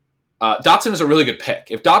 Dotson is a really good pick.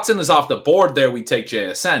 If Dotson is off the board there, we take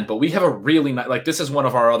JSN. But we have a really nice, this is one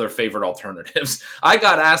of our other favorite alternatives. I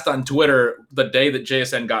got asked on Twitter the day that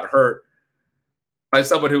JSN got hurt by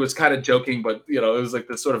someone who was kind of joking, but it was like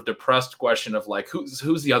this sort of depressed question of like,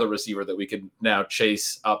 who's the other receiver that we could now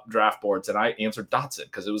chase up draft boards? And I answered Dotson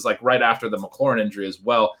because it was like right after the McLaurin injury as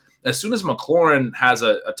well. As soon as McLaurin has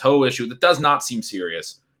a toe issue that does not seem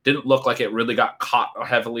serious, didn't look like it really got caught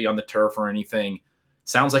heavily on the turf or anything.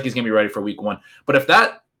 Sounds like he's going to be ready for week 1. But if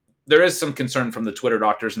there is some concern from the Twitter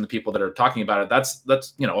doctors and the people that are talking about it, that's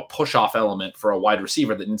a push off element for a wide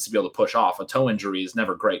receiver that needs to be able to push off. A toe injury is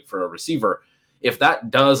never great for a receiver. If that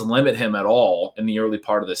does limit him at all in the early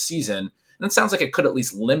part of the season, And it sounds like it could at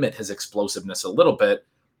least limit his explosiveness a little bit.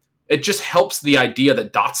 It just helps the idea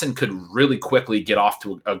that Dotson could really quickly get off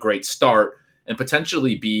to a great start and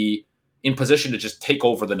potentially be in position to just take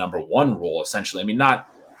over the number one role, essentially. I mean, not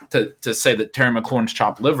to say that Terry McLaurin's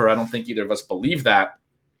chopped liver. I don't think either of us believe that.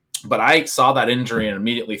 But I saw that injury and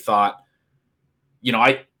immediately thought,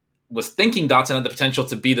 I was thinking Dotson had the potential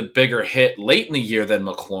to be the bigger hit late in the year than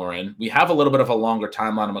McLaurin. We have a little bit of a longer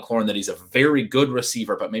timeline on McLaurin, that he's a very good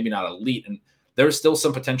receiver, but maybe not elite. And there's still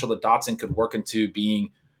some potential that Dotson could work into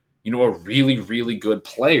being, a really, really good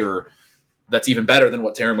player that's even better than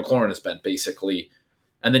what Terry McLaurin has been, basically.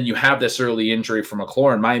 And then you have this early injury from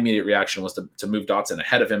McLaurin. My immediate reaction was to move Dotson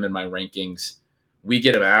ahead of him in my rankings. We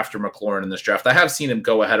get him after McLaurin in this draft. I have seen him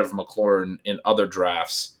go ahead of McLaurin in other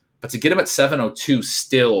drafts, but to get him at 702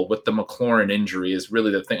 still with the McLaurin injury is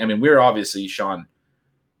really the thing. I mean, we're obviously, Sean,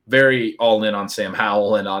 very all in on Sam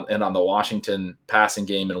Howell and on the Washington passing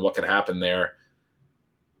game and what could happen there.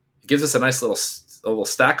 It gives us a nice little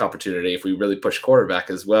stack opportunity if we really push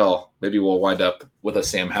quarterback as well. Maybe we'll wind up with a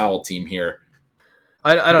Sam Howell team here.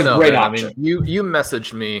 I don't know. Great option. I mean, you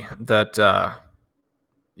messaged me that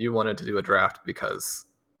you wanted to do a draft because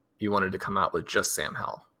you wanted to come out with just Sam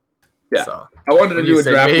Howell. Yeah, so, I wanted to do a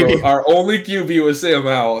draft where our only QB was Sam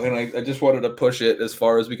Howell, and I just wanted to push it as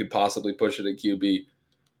far as we could possibly push it at QB.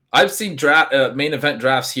 I've seen main event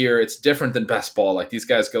drafts here. It's different than best ball. Like, these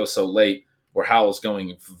guys go so late where Howell's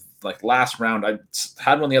going like last round. I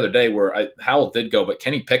had one the other day where Howell did go, but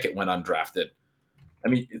Kenny Pickett went undrafted. I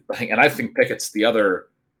mean, and I think Pickett's the other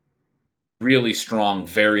really strong,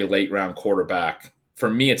 very late round quarterback. For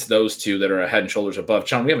me, it's those two that are head and shoulders above.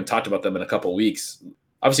 Sean, we haven't talked about them in a couple of weeks.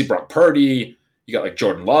 Obviously, Brock Purdy. You got like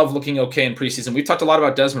Jordan Love looking okay in preseason. We've talked a lot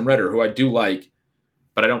about Desmond Ridder, who I do like,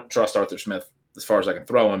 but I don't trust Arthur Smith as far as I can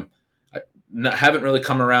throw him. I haven't really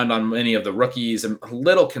come around on any of the rookies. I'm a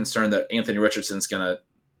little concerned that Anthony Richardson's going to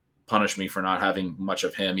punish me for not having much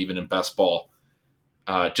of him, even in best ball.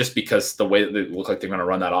 Just because the way that they look like they're going to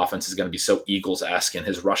run that offense is going to be so Eagles-esque, and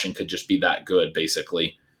his rushing could just be that good,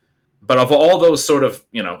 basically. But of all those sort of,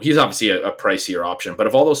 he's obviously a pricier option, but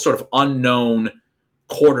of all those sort of unknown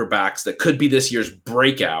quarterbacks that could be this year's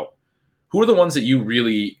breakout, who are the ones that you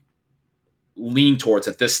really lean towards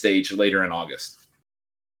at this stage later in August?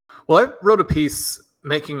 Well, I wrote a piece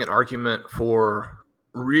making an argument for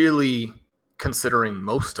really considering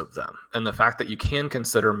most of them. And the fact that you can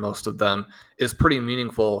consider most of them is pretty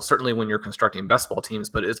meaningful, certainly when you're constructing best ball teams,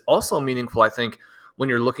 but it's also meaningful, I think, when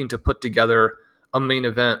you're looking to put together a main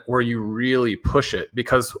event where you really push it.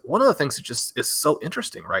 Because one of the things that just is so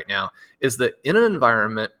interesting right now is that in an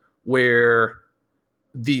environment where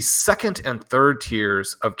the second and third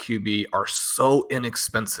tiers of QB are so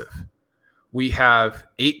inexpensive, we have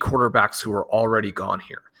 8 quarterbacks who are already gone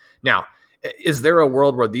here. Now, is there a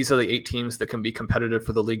world where these are the 8 teams that can be competitive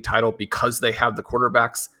for the league title because they have the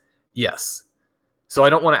quarterbacks? Yes. So I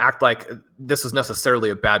don't want to act like this is necessarily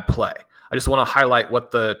a bad play. I just want to highlight what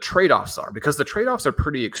the trade-offs are, because the trade-offs are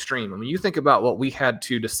pretty extreme. I mean, you think about what we had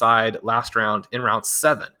to decide last round in round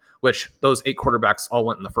 7, which those 8 quarterbacks all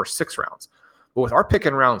went in the first 6 rounds. But with our pick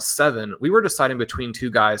in round 7, we were deciding between 2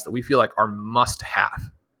 guys that we feel like are must-have.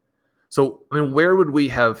 So, I mean, where would we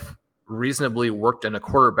have reasonably worked in a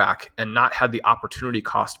quarterback and not had the opportunity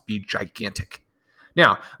cost be gigantic?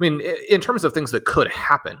 Now, I mean, in terms of things that could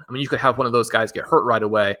happen, I mean, you could have one of those guys get hurt right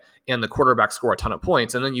away and the quarterback score a ton of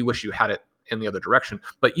points, and then you wish you had it in the other direction.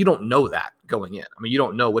 But you don't know that going in. I mean, you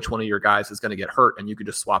don't know which one of your guys is going to get hurt, and you could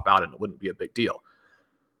just swap out and it wouldn't be a big deal.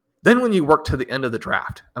 Then when you work to the end of the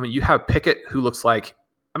draft, I mean, you have Pickett, who looks like,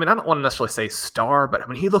 I mean, I don't want to necessarily say star, but I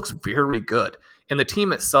mean, he looks very good. And the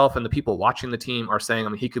team itself and the people watching the team are saying, I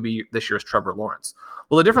mean, he could be this year's Trevor Lawrence.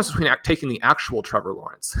 Well, the difference between taking the actual Trevor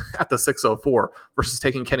Lawrence at the 604 versus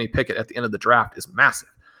taking Kenny Pickett at the end of the draft is massive.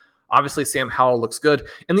 Obviously, Sam Howell looks good.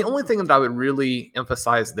 And the only thing that I would really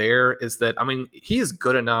emphasize there is that, I mean, he is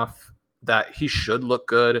good enough that he should look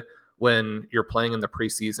good when you're playing in the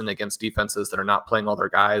preseason against defenses that are not playing all their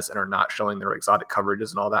guys and are not showing their exotic coverages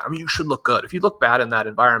and all that. I mean, you should look good. If you look bad in that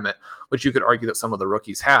environment, which you could argue that some of the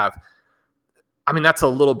rookies have, I mean, that's a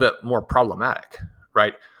little bit more problematic,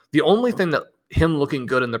 right? The only thing that him looking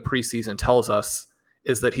good in the preseason tells us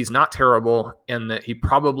is that he's not terrible and that he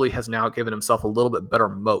probably has now given himself a little bit better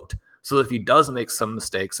moat. So that if he does make some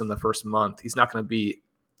mistakes in the first month, he's not going to be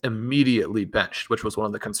immediately benched, which was one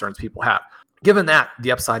of the concerns people have. Given that,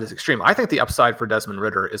 the upside is extreme. I think the upside for Desmond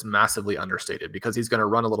Ridder is massively understated because he's going to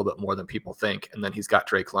run a little bit more than people think, and then he's got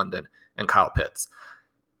Drake London and Kyle Pitts.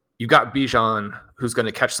 You've got Bijan, who's going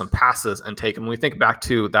to catch some passes and take him. When we think back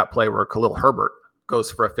to that play where Khalil Herbert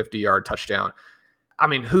goes for a 50-yard touchdown, I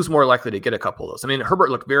mean, who's more likely to get a couple of those? I mean, Herbert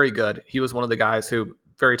looked very good. He was one of the guys who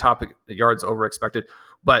very top yards over expected.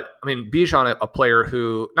 But I mean, Bijan, a player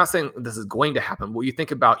who, not saying this is going to happen, but you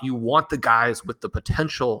think about, you want the guys with the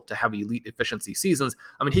potential to have elite efficiency seasons.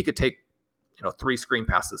 I mean, he could take 3 screen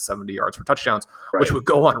passes, 70 yards for touchdowns, which would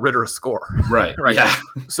go on Ritter's score. Right. Right. Yeah.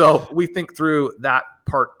 So we think through that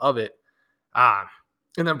part of it.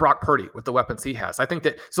 And then Brock Purdy with the weapons he has. I think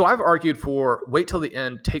that, so I've argued for wait till the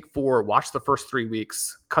end, take 4, watch the first 3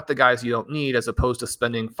 weeks, cut the guys you don't need, as opposed to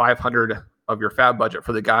spending $500 of your fab budget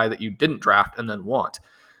for the guy that you didn't draft and then want.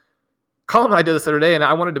 Colin and I did this the other day, and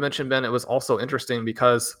I wanted to mention, Ben, it was also interesting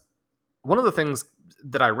because one of the things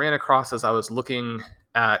that I ran across as I was looking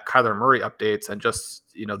at Kyler Murray updates and just,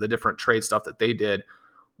 the different trade stuff that they did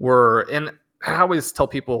were, and I always tell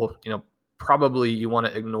people, probably you want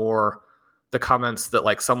to ignore the comments that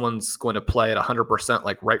like someone's going to play at 100%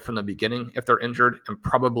 like right from the beginning if they're injured, and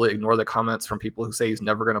probably ignore the comments from people who say he's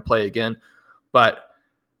never going to play again. But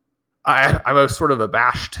I was sort of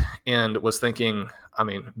abashed and was thinking, I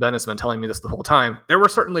mean, Ben has been telling me this the whole time. There were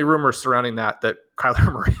certainly rumors surrounding that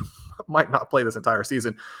Kyler Murray might not play this entire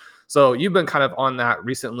season. So you've been kind of on that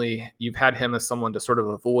recently. You've had him as someone to sort of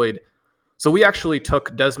avoid. So we actually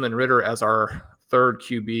took Desmond Ridder as our third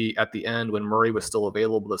QB at the end when Murray was still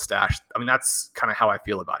available to stash. I mean, that's kind of how I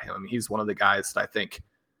feel about him. I mean, he's one of the guys that I think,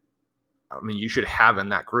 you should have in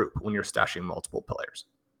that group when you're stashing multiple players.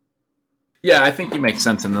 Yeah, I think he makes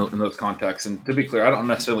sense in those contexts. And to be clear, I don't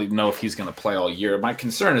necessarily know if he's going to play all year. My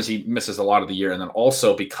concern is he misses a lot of the year. And then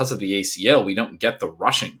also because of the ACL, we don't get the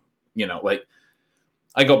rushing, like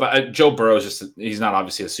I go back, Joe Burrow he's not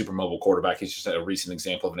obviously a super mobile quarterback. He's just a recent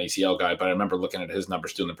example of an ACL guy. But I remember looking at his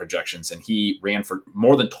numbers doing the projections, and he ran for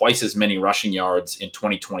more than twice as many rushing yards in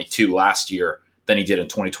 2022 last year than he did in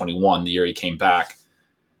 2021, the year he came back.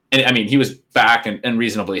 And I mean, he was back and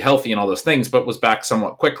reasonably healthy and all those things, but was back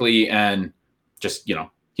somewhat quickly. And just,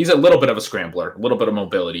 he's a little bit of a scrambler, a little bit of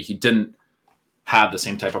mobility. He didn't have the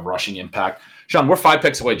same type of rushing impact. Sean, we're 5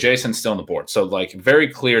 picks away. Jason's still on the board. So like very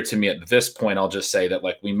clear to me at this point, I'll just say that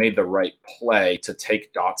like we made the right play to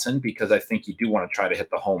take Dotson, because I think you do want to try to hit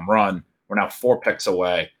the home run. We're now 4 picks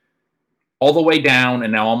away. All the way down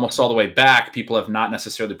and now almost all the way back, people have not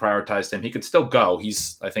necessarily prioritized him. He could still go.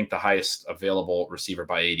 He's, I think, the highest available receiver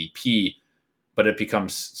by ADP, but it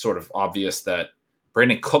becomes sort of obvious that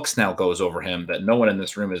Brandon Cooks now goes over him, that no one in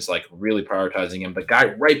this room is like really prioritizing him. The guy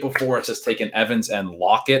right before us has taken Evans and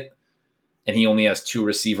Lockett, and he only has 2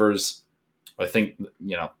 receivers. I think,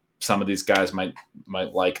 some of these guys might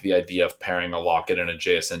like the idea of pairing a Lockett and a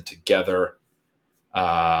JSN together.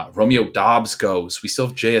 Romeo Dobbs goes. We still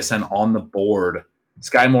have JSN on the board.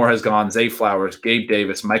 Sky Moore has gone. Zay Flowers, Gabe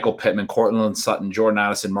Davis, Michael Pittman, Cortland Sutton, Jordan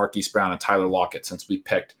Addison, Marquise Brown, and Tyler Lockett. Since we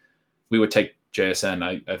picked, we would take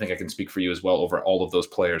JSN. I think I can speak for you as well over all of those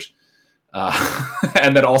players.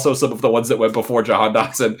 And then also some of the ones that went before Jahan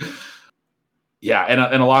Dotson. Yeah,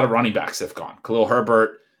 and a lot of running backs have gone. Khalil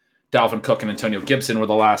Herbert, Dalvin Cook, and Antonio Gibson were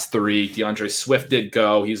the last 3. DeAndre Swift did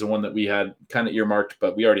go. He's the one that we had kind of earmarked,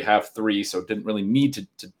 but we already have 3, so didn't really need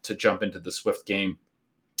to jump into the Swift game.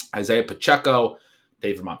 Isaiah Pacheco,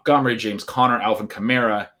 David Montgomery, James Conner, Alvin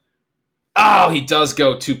Kamara. Oh, he does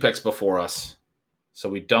go 2 picks before us. So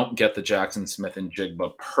we don't get the Jackson Smith and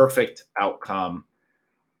Jigba. Perfect outcome.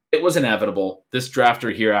 It was inevitable. This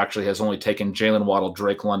drafter here actually has only taken Jalen Waddle,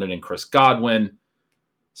 Drake London, and Chris Godwin.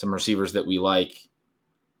 Some receivers that we like.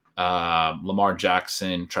 Lamar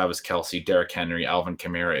Jackson, Travis Kelce, Derrick Henry, Alvin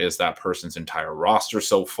Kamara is that person's entire roster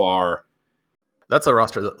so far. That's a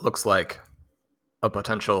roster that looks like a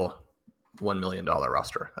potential $1 million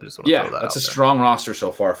roster. I just want to throw that that's out a there. strong roster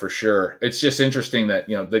so far for sure. It's just interesting that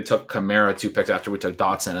they took Kamara 2 picks after we took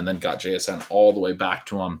Dotson and then got JSN all the way back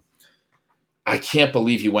to him. I can't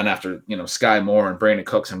believe he went after Sky Moore and Brandon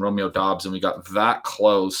Cooks and Romeo Dobbs, and we got that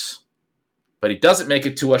close. But he doesn't make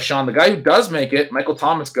it to us, Sean. The guy who does make it, Michael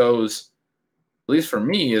Thomas, goes, at least for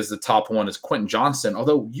me, is the top one is Quentin Johnston.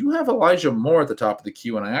 Although you have Elijah Moore at the top of the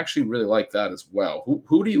queue, and I actually really like that as well.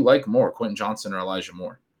 Who do you like more, Quentin Johnston or Elijah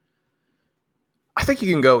Moore? I think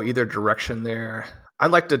you can go either direction there. I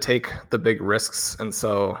like to take the big risks, and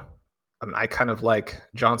so I kind of like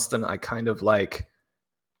Johnston. I kind of like,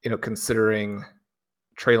 considering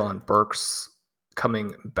Treylon Burks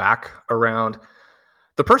coming back around.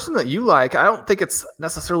 The person that you like, I don't think it's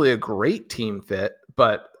necessarily a great team fit,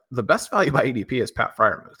 but the best value by ADP is Pat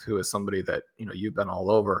Freiermuth, who is somebody that you've been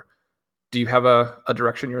all over. Do you have a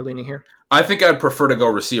direction you're leaning here? I think I'd prefer to go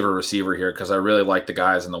receiver here because I really like the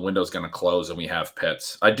guys and the window's going to close and we have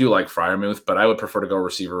Pitts. I do like Freiermuth, but I would prefer to go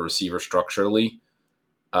receiver structurally.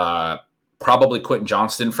 Probably Quentin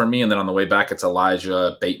Johnston for me, and then on the way back it's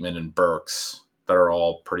Elijah, Bateman, and Burks. that are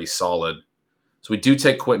all pretty solid. So we do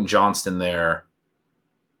take Quentin Johnston there.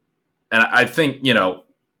 And I think,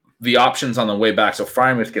 the options on the way back. So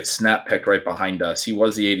Freiermuth gets snap picked right behind us. He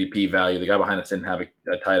was the ADP value. The guy behind us didn't have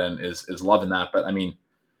a tight end is loving that. But,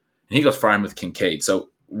 he goes Freiermuth, Kincaid. So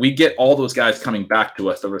we get all those guys coming back to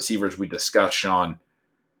us, the receivers we discussed, Sean.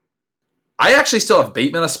 I actually still have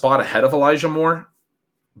Bateman a spot ahead of Elijah Moore,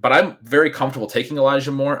 but I'm very comfortable taking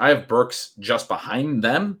Elijah Moore. I have Burks just behind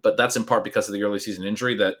them, but that's in part because of the early season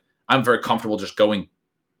injury that I'm very comfortable just going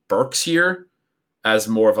Burks here as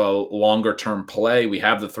more of a longer-term play. We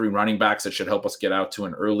have the 3 running backs that should help us get out to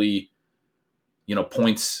an early,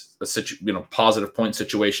 positive point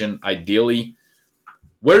situation, ideally.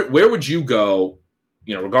 Where would you go,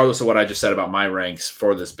 regardless of what I just said about my ranks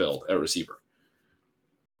for this build at receiver?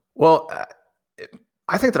 Well,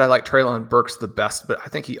 I think that I like Treylon Burks the best, but I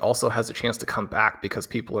think he also has a chance to come back because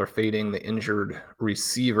people are fading the injured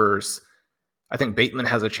receivers. I think Bateman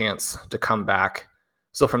has a chance to come back.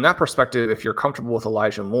 So from that perspective, if you're comfortable with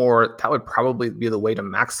Elijah Moore, that would probably be the way to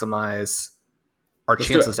maximize our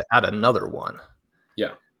chances to add another one.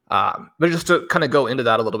 Yeah. But just to kind of go into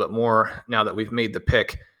that a little bit more now that we've made the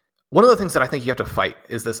pick, one of the things that I think you have to fight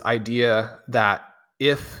is this idea that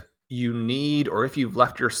if you need, or if you've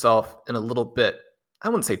left yourself in a little bit, I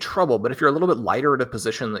wouldn't say trouble, but if you're a little bit lighter at a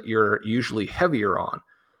position that you're usually heavier on,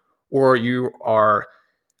 or you are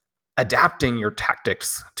adapting your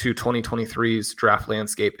tactics to 2023's draft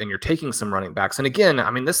landscape and you're taking some running backs. And again,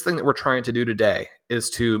 this thing that we're trying to do today is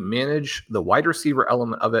to manage the wide receiver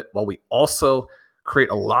element of it while we also create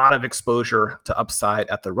a lot of exposure to upside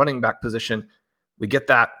at the running back position. We get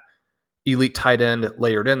that elite tight end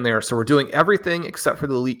layered in there. So we're doing everything except for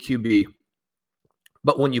the elite QB.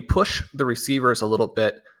 But when you push the receivers a little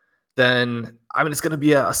bit, then it's going to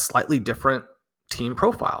be a slightly different team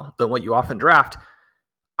profile than what you often draft.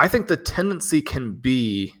 I think the tendency can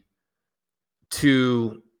be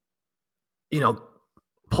to,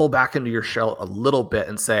 pull back into your shell a little bit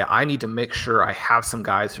and say, I need to make sure I have some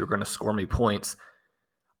guys who are going to score me points.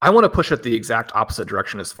 I want to push it the exact opposite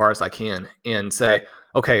direction as far as I can and say,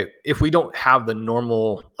 okay, if we don't have the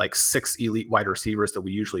normal 6 elite wide receivers that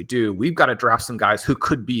we usually do, we've got to draft some guys who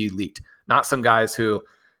could be elite, not some guys who,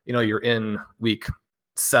 you're in week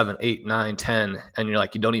 7, 8, 9, 10, and you're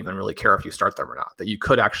you don't even really care if you start them or not, that you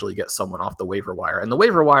could actually get someone off the waiver wire. And the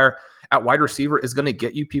waiver wire at wide receiver is going to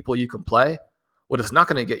get you people you can play. What it's not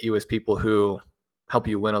going to get you is people who help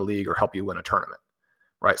you win a league or help you win a tournament,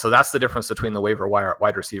 right? So that's the difference between the waiver wire at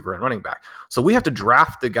wide receiver and running back. So we have to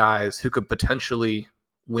draft the guys who could potentially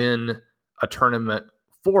win a tournament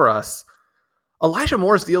for us. Elijah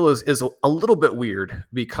Moore's deal is a little bit weird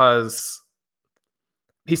because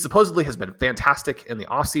he supposedly has been fantastic in the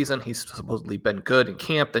offseason. He's supposedly been good in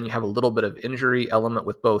camp. Then you have a little bit of injury element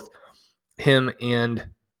with both him and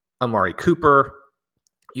Amari Cooper.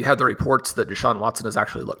 You have the reports that Deshaun Watson has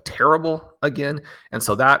actually looked terrible again. And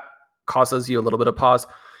so that causes you a little bit of pause.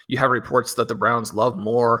 You have reports that the Browns love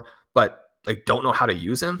Moore, but they don't know how to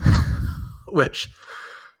use him, which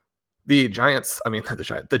the Jets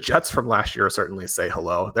from last year certainly say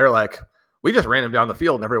hello. They're we just ran him down the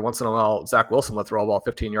field, and every once in a while, Zach Wilson would throw a ball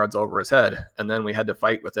 15 yards over his head, and then we had to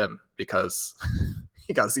fight with him because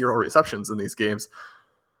he got 0 receptions in these games.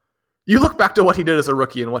 You look back to what he did as a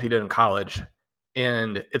rookie and what he did in college,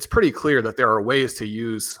 and it's pretty clear that there are ways to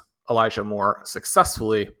use Elijah Moore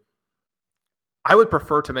successfully. I would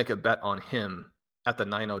prefer to make a bet on him at the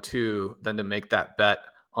 902 than to make that bet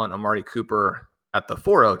on Amari Cooper at the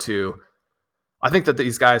 402. I think that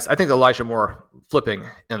I think Elijah Moore flipping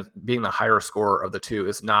and being the higher scorer of the two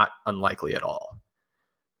is not unlikely at all.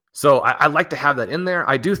 So I like to have that in there.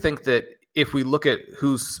 I do think that if we look at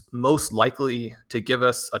who's most likely to give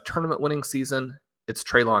us a tournament winning season, it's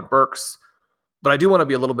Treylon Burks. But I do want to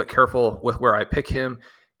be a little bit careful with where I pick him.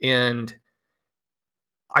 And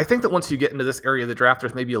I think that once you get into this area of the draft,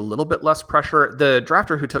 there's maybe a little bit less pressure. The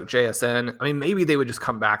drafter who took JSN, maybe they would just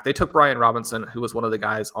come back. They took Brian Robinson, who was one of the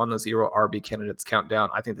guys on the 0 RB candidates countdown.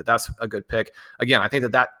 I think that that's a good pick. Again, I think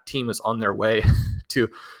that team is on their way to,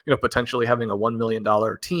 potentially having a $1 million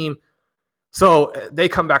team. So they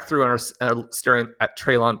come back through and are staring at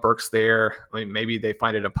Treylon Burks there. Maybe they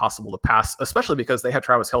find it impossible to pass, especially because they have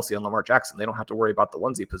Travis Kelce and Lamar Jackson. They don't have to worry about the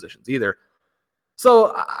onesie positions either.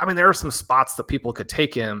 So, there are some spots that people could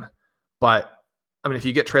take him, but, if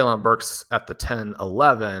you get Treylon Burks at the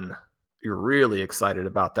 10-11, you're really excited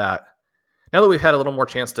about that. Now that we've had a little more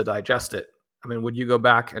chance to digest it, would you go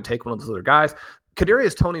back and take one of those other guys?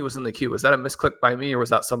 Kadarius Toney was in the queue. Was that a misclick by me, or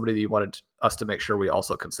was that somebody that you wanted us to make sure we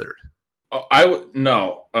also considered?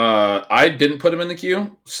 No. I didn't put him in the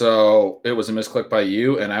queue, so it was a misclick by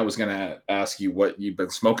you. And I was going to ask you what you've been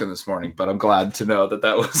smoking this morning, but I'm glad to know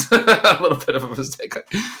that was a little bit of a mistake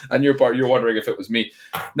on your part. You're wondering if it was me.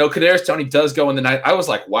 No, Kadarius Toney does go in the 9. I was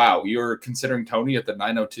like, wow, you're considering Toney at the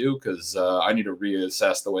 902 because I need to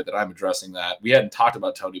reassess the way that I'm addressing that. We hadn't talked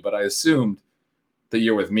about Toney, but I assumed that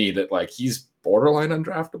you're with me that like he's borderline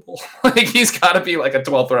undraftable. Like he's got to be like a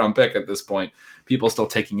 12th round pick at this point. People still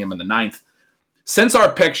taking him in the 9th. Since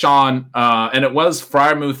our pick, Sean, and it was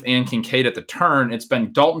Freiermuth and Kincaid at the turn, it's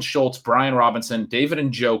been Dalton Schultz, Brian Robinson, David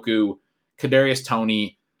Njoku, Kadarius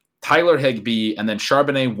Toney, Tyler Higbee, and then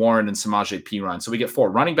Charbonnet, Warren, and Samaje Perine. So we get 4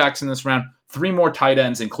 running backs in this round, 3 more tight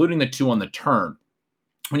ends, including the 2 on the turn.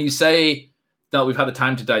 When you say that we've had the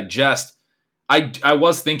time to digest, I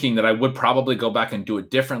was thinking that I would probably go back and do it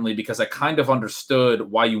differently because I kind of understood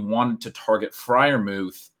why you wanted to target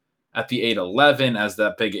Freiermuth at the 8-11 as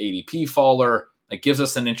that big ADP faller. It gives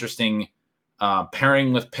us an interesting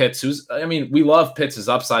pairing with Pitts, we love Pitts'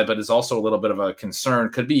 upside, but is also a little bit of a concern.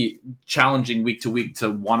 Could be challenging week to week to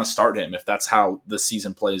want to start him if that's how the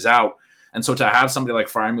season plays out. And so to have somebody like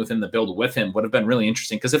Freiermuth in the build with him would have been really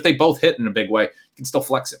interesting because if they both hit in a big way, you can still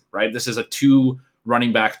flex him, right? This is a 2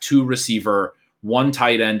 running back, 2 receiver, 1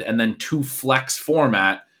 tight end, and then 2 flex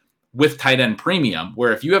format with tight end premium,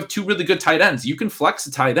 where if you have 2 really good tight ends, you can flex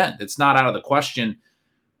a tight end. It's not out of the question.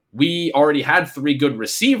 We already had 3 good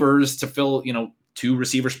receivers to fill, 2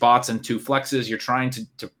 receiver spots and 2 flexes. You're trying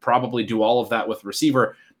to probably do all of that with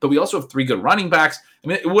receiver, but we also have 3 good running backs.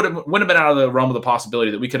 It wouldn't have been out of the realm of the possibility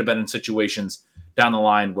that we could have been in situations down the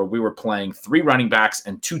line where we were playing 3 running backs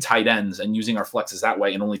and 2 tight ends and using our flexes that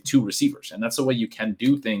way and only 2 receivers. And that's the way you can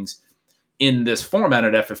do things in this format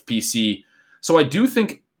at FFPC. So I do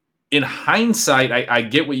think in hindsight, I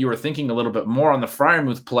get what you were thinking a little bit more on the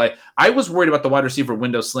Freiermuth play. I was worried about the wide receiver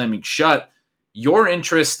window slamming shut. Your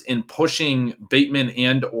interest in pushing Bateman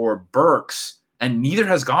and or Burks, and neither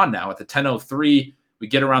has gone now at the 10:03. We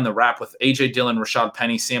get around the wrap with A.J. Dillon, Rashad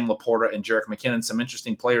Penny, Sam Laporta, and Jerick McKinnon. Some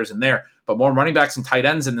interesting players in there, but more running backs and tight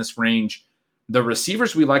ends in this range. The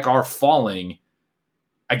receivers we like are falling.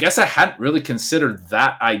 I guess I hadn't really considered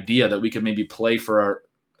that idea that we could maybe play for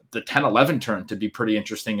the 10-11 turn to be pretty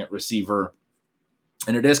interesting at receiver.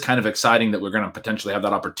 And it is kind of exciting that we're going to potentially have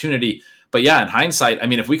that opportunity. But yeah, in hindsight,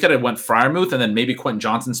 if we could have went Freiermuth and then maybe Quentin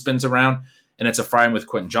Johnson spins around and it's a Freiermuth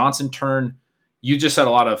Quentin Johnson turn. You just said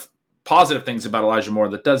a lot of positive things about Elijah Moore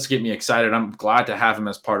that does get me excited. I'm glad to have him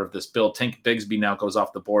as part of this build. Tank Bigsby now goes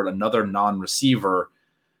off the board, another non-receiver.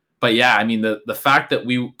 But yeah, the fact that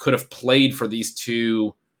we could have played for these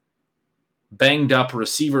 2 banged up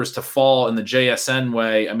receivers to fall in the JSN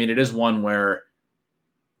way. It is one where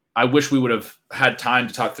I wish we would have had time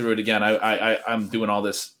to talk through it again. I'm doing all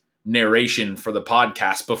this narration for the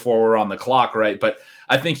podcast before we're on the clock, right? But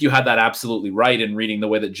I think you had that absolutely right in reading the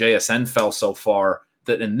way that JSN fell so far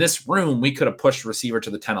that in this room, we could have pushed receiver to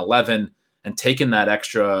the 10-11 and taken that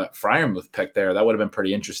extra Freiermuth pick there. That would have been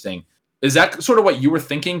pretty interesting. Is that sort of what you were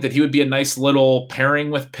thinking, that he would be a nice little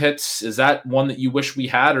pairing with Pitts? Is that one that you wish we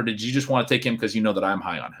had, or did you just want to take him because you know that I'm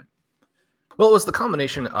high on him? Well, it was the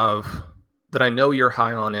combination of that I know you're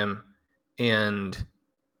high on him and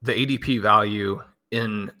the ADP value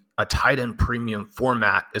in a tight end premium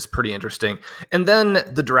format is pretty interesting. And then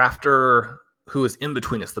the drafter who is in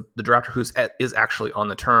between us, the drafter is actually on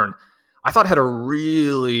the turn, I thought had a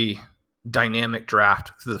really dynamic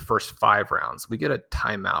draft through the first 5 rounds. We get a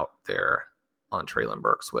timeout there on Treylon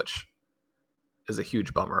Burks, which is a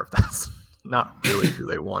huge bummer if that's not really who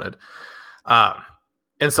they wanted.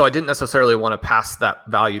 And so I didn't necessarily want to pass that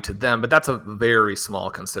value to them, but that's a very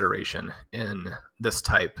small consideration in this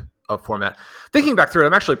type of format. Thinking back through it,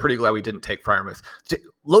 I'm actually pretty glad we didn't take Freiermuth.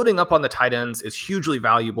 Loading up on the tight ends is hugely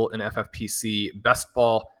valuable in FFPC best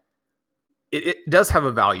ball. It does have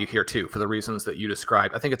a value here too, for the reasons that you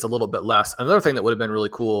described. I think it's a little bit less. Another thing that would have been really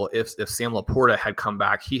cool if Sam Laporta had come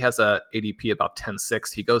back, he has a ADP about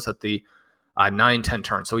 10-6. He goes at the 9-10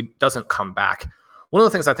 turn, so he doesn't come back. One of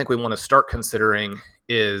the things I think we want to start considering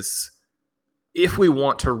is if we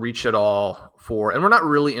want to reach it all for, and we're not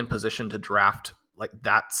really in position to draft like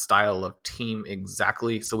that style of team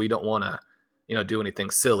exactly, so we don't want to, do anything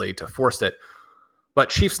silly to force it. But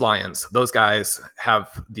Chiefs, Lions, those guys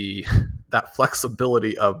have that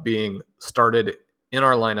flexibility of being started in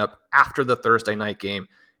our lineup after the Thursday night game.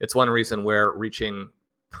 It's one reason we're reaching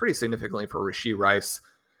pretty significantly for Rashee Rice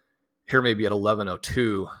here, maybe at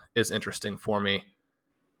 11:02 is interesting for me.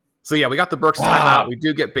 So yeah, we got the Burks timeout. We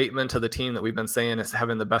do get Bateman to the team that we've been saying is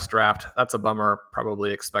having the best draft. That's a bummer,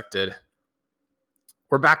 probably expected.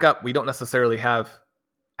 We're back up. We don't necessarily have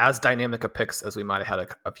as dynamic a picks as we might have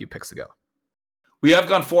had a few picks ago. We have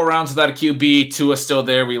gone 4 rounds without a QB. Tua's still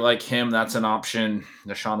there. We like him. That's an option.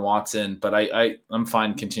 Deshaun Watson. But I'm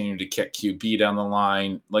fine continuing to kick QB down the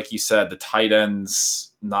line. Like you said, the tight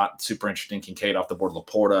ends, not super interesting. Kincaid off the board.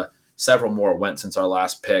 Laporta. Several more went since our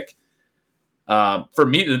last pick. For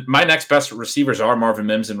me, my next best receivers are Marvin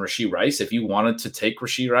Mims and Rashee Rice. If you wanted to take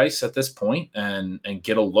Rashee Rice at this point and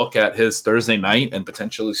get a look at his Thursday night and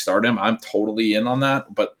potentially start him, I'm totally in on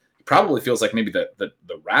that. But probably feels like maybe the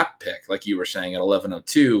wrap pick, like you were saying, at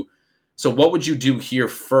 11:02. So what would you do here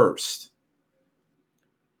first?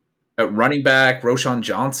 At running back, Roschon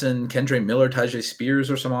Johnson, Kendre Miller, Tyjae Spears,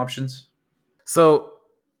 or some options? So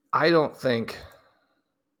I don't think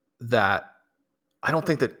that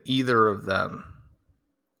either of them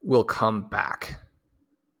will come back.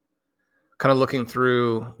 Kind of looking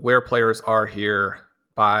through where players are here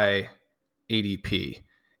by ADP.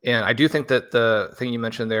 And I do think that the thing you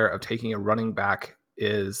mentioned there of taking a running back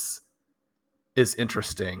is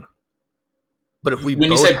interesting. But if when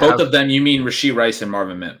you say both of them, you mean Rashee Rice and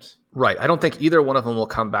Marvin Mims? Right. I don't think either one of them will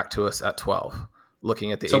come back to us at 12,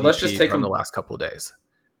 looking at the ADP let's just take from them, the last couple of days.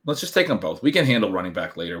 Let's just take them both. We can handle running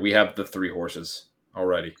back later. We have the 3 horses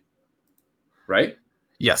already. Right?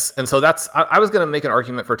 Yes. And so I was going to make an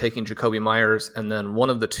argument for taking Jacoby Myers and then one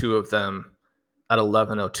of the 2 of them at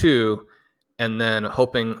 11:02. And then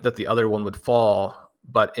hoping that the other one would fall.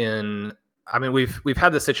 But we've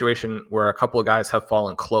had this situation where a couple of guys have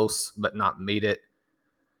fallen close but not made it.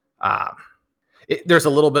 There's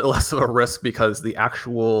a little bit less of a risk because the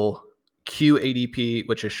actual Q ADP,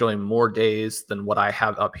 which is showing more days than what I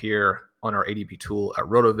have up here on our ADP tool at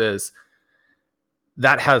RotoViz,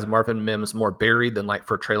 that has Marvin Mims more buried than like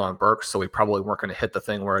for Treylon Burks. So we probably weren't going to hit the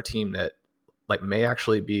thing where a team that like may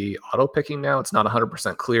actually be auto picking now. It's not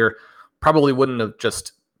 100% clear. Probably wouldn't have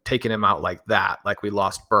just taken him out like that, like we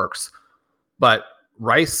lost Burks. But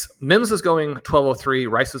Mims is going 12:03,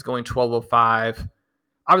 Rice is going 12:05.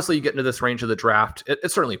 Obviously, you get into this range of the draft.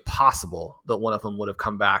 It's certainly possible that one of them would have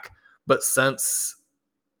come back. But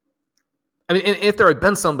if there had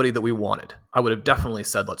been somebody that we wanted, I would have definitely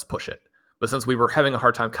said, let's push it. But since we were having a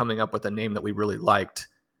hard time coming up with a name that we really liked,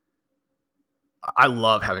 I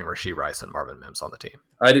love having Rashee Rice and Marvin Mims on the team.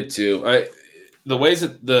 I did too. The ways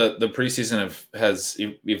that the preseason has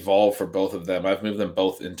evolved for both of them, I've moved them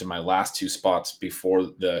both into my last 2 spots before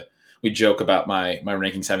we joke about my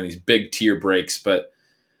rankings having these big tier breaks, but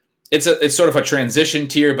it's sort of a transition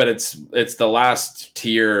tier, but it's the last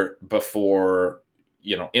tier before,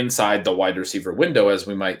 inside the wide receiver window, as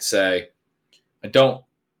we might say. I don't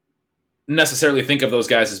necessarily think of those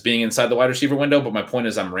guys as being inside the wide receiver window, but my point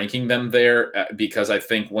is I'm ranking them there because I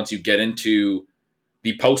think once you get into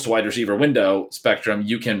the post wide receiver window spectrum,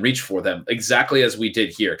 you can reach for them exactly as we did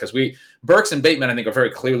here. Because Burks and Bateman, I think, are very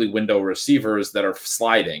clearly window receivers that are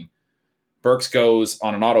sliding. Burks goes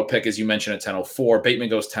on an auto pick, as you mentioned, at 10:04. Bateman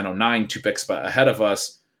goes 10:09, 2 picks ahead of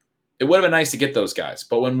us. It would have been nice to get those guys.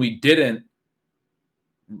 But when we didn't,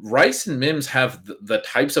 Rice and Mims have the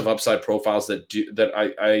types of upside profiles that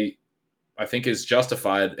I think is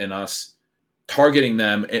justified in us targeting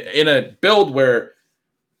them in a build where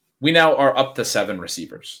we now are up to 7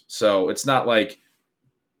 receivers. So it's not like,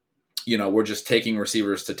 we're just taking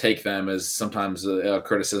receivers to take them, as sometimes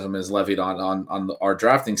criticism is levied on our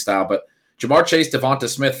drafting style. But Jamar Chase, Devonta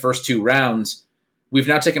Smith, first 2 rounds, we've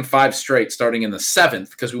now taken 5 straight starting in the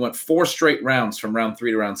 7th because we went 4 straight rounds from round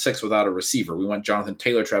 3 to round 6 without a receiver. We went Jonathan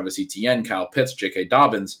Taylor, Travis Etienne, Kyle Pitts, J.K.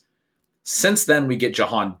 Dobbins. Since then, we get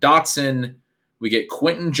Jahan Dotson, we get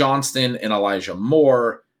Quentin Johnston and Elijah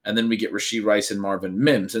Moore, and then we get Rashee Rice and Marvin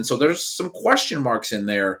Mims. And so there's some question marks in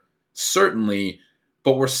there, certainly,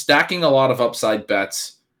 but we're stacking a lot of upside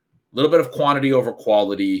bets, a little bit of quantity over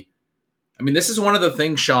quality. This is one of the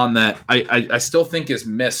things, Sean, that I still think is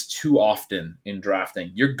missed too often in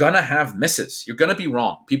drafting. You're going to have misses. You're going to be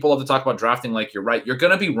wrong. People love to talk about drafting like you're right. You're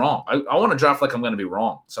going to be wrong. I want to draft like I'm going to be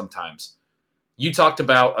wrong sometimes. You talked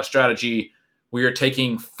about a strategy where you're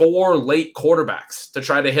taking 4 late quarterbacks to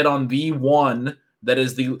try to hit on the one that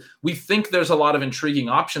is we think there's a lot of intriguing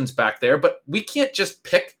options back there, but we can't just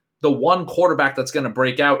pick the one quarterback that's going to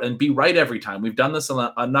break out and be right every time. We've done this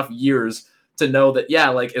enough years to know that,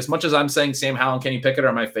 as much as I'm saying Sam Howell and Kenny Pickett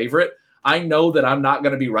are my favorite, I know that I'm not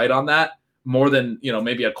going to be right on that more than,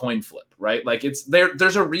 maybe a coin flip, right? Like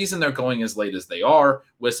there's a reason they're going as late as they are.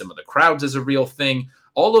 Wisdom of the crowds is a real thing.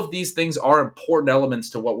 All of these things are important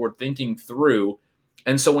elements to what we're thinking through.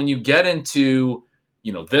 And so when you get into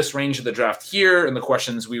this range of the draft here and the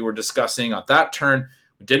questions we were discussing at that turn,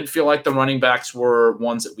 we didn't feel like the running backs were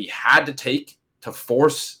ones that we had to take to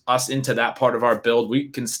force us into that part of our build. We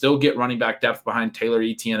can still get running back depth behind Taylor,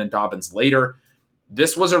 Etienne, and Dobbins later.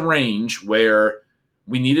 This was a range where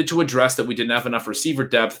we needed to address that we didn't have enough receiver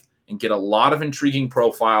depth and get a lot of intriguing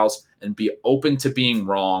profiles and be open to being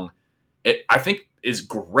wrong. It, I think, is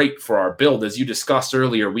great for our build. As you discussed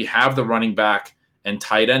earlier, we have the running back and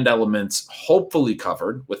tight end elements hopefully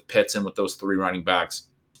covered with Pitts and with those 3 running backs.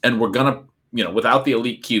 And we're going to, without the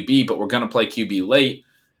elite QB, but we're going to play QB late.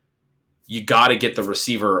 You got to get the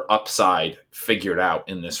receiver upside figured out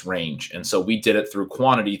in this range. And so we did it through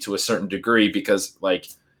quantity to a certain degree because, like,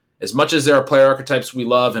 as much as there are player archetypes we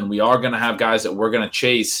love and we are going to have guys that we're going to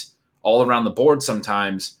chase all around the board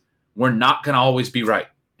sometimes, we're not going to always be right.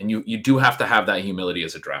 And you do have to have that humility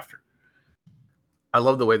as a drafter. I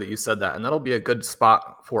love the way that you said that. And that'll be a good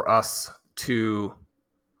spot for us to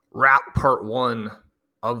wrap part 1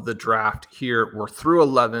 of the draft here. We're through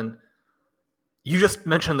 11. You just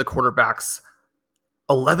mentioned the quarterbacks.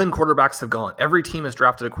 11 quarterbacks have gone. Every team has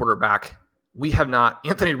drafted a quarterback. We have not.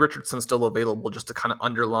 Anthony Richardson still available just to kind of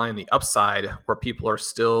underline the upside where people are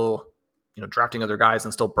still, drafting other guys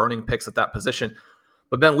and still burning picks at that position.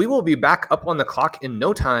 But Ben, we will be back up on the clock in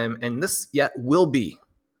no time, and this yet will be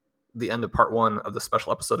the end of part 1 of the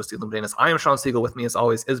special episode of Stealing Bananas. I am Sean Siegel. With me, as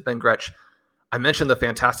always, is Ben Gretsch. I mentioned the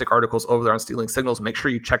fantastic articles over there on Stealing Signals. Make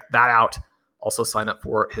sure you check that out. Also sign up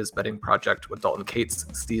for his betting project with Dalton Cates,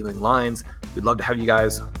 Stealing Lines. We'd love to have you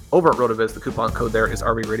guys over at RotoViz. The coupon code there is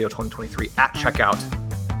RVRadio2023 at checkout.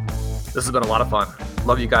 This has been a lot of fun.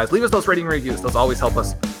 Love you guys. Leave us those rating reviews. Those always help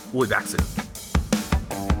us. We'll be back soon.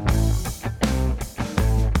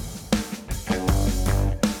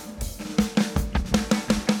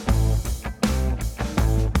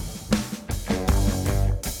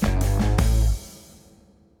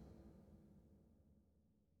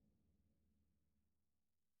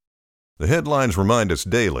 The headlines remind us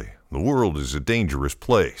daily, the world is a dangerous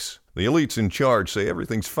place. The elites in charge say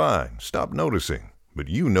everything's fine, stop noticing. But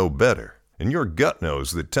you know better. And your gut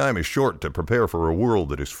knows that time is short to prepare for a world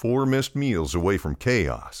that is 4 missed meals away from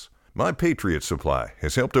chaos. My Patriot Supply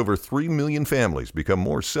has helped over 3 million families become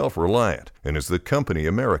more self-reliant and is the company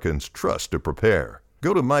Americans trust to prepare.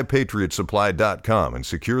 Go to MyPatriotSupply.com and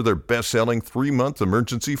secure their best-selling 3-month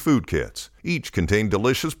emergency food kits. Each contain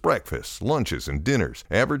delicious breakfasts, lunches, and dinners,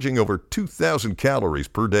 averaging over 2,000 calories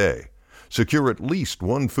per day. Secure at least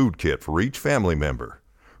 1 food kit for each family member.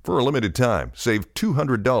 For a limited time, save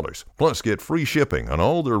 $200, plus get free shipping on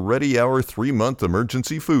all their Ready Hour 3-month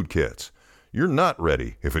emergency food kits. You're not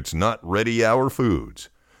ready if it's not Ready Hour Foods.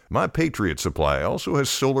 My Patriot Supply also has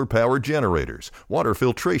solar power generators, water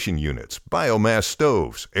filtration units, biomass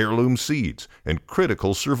stoves, heirloom seeds, and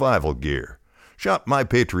critical survival gear. Shop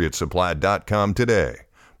MyPatriotSupply.com today.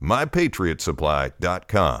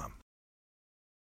 MyPatriotSupply.com.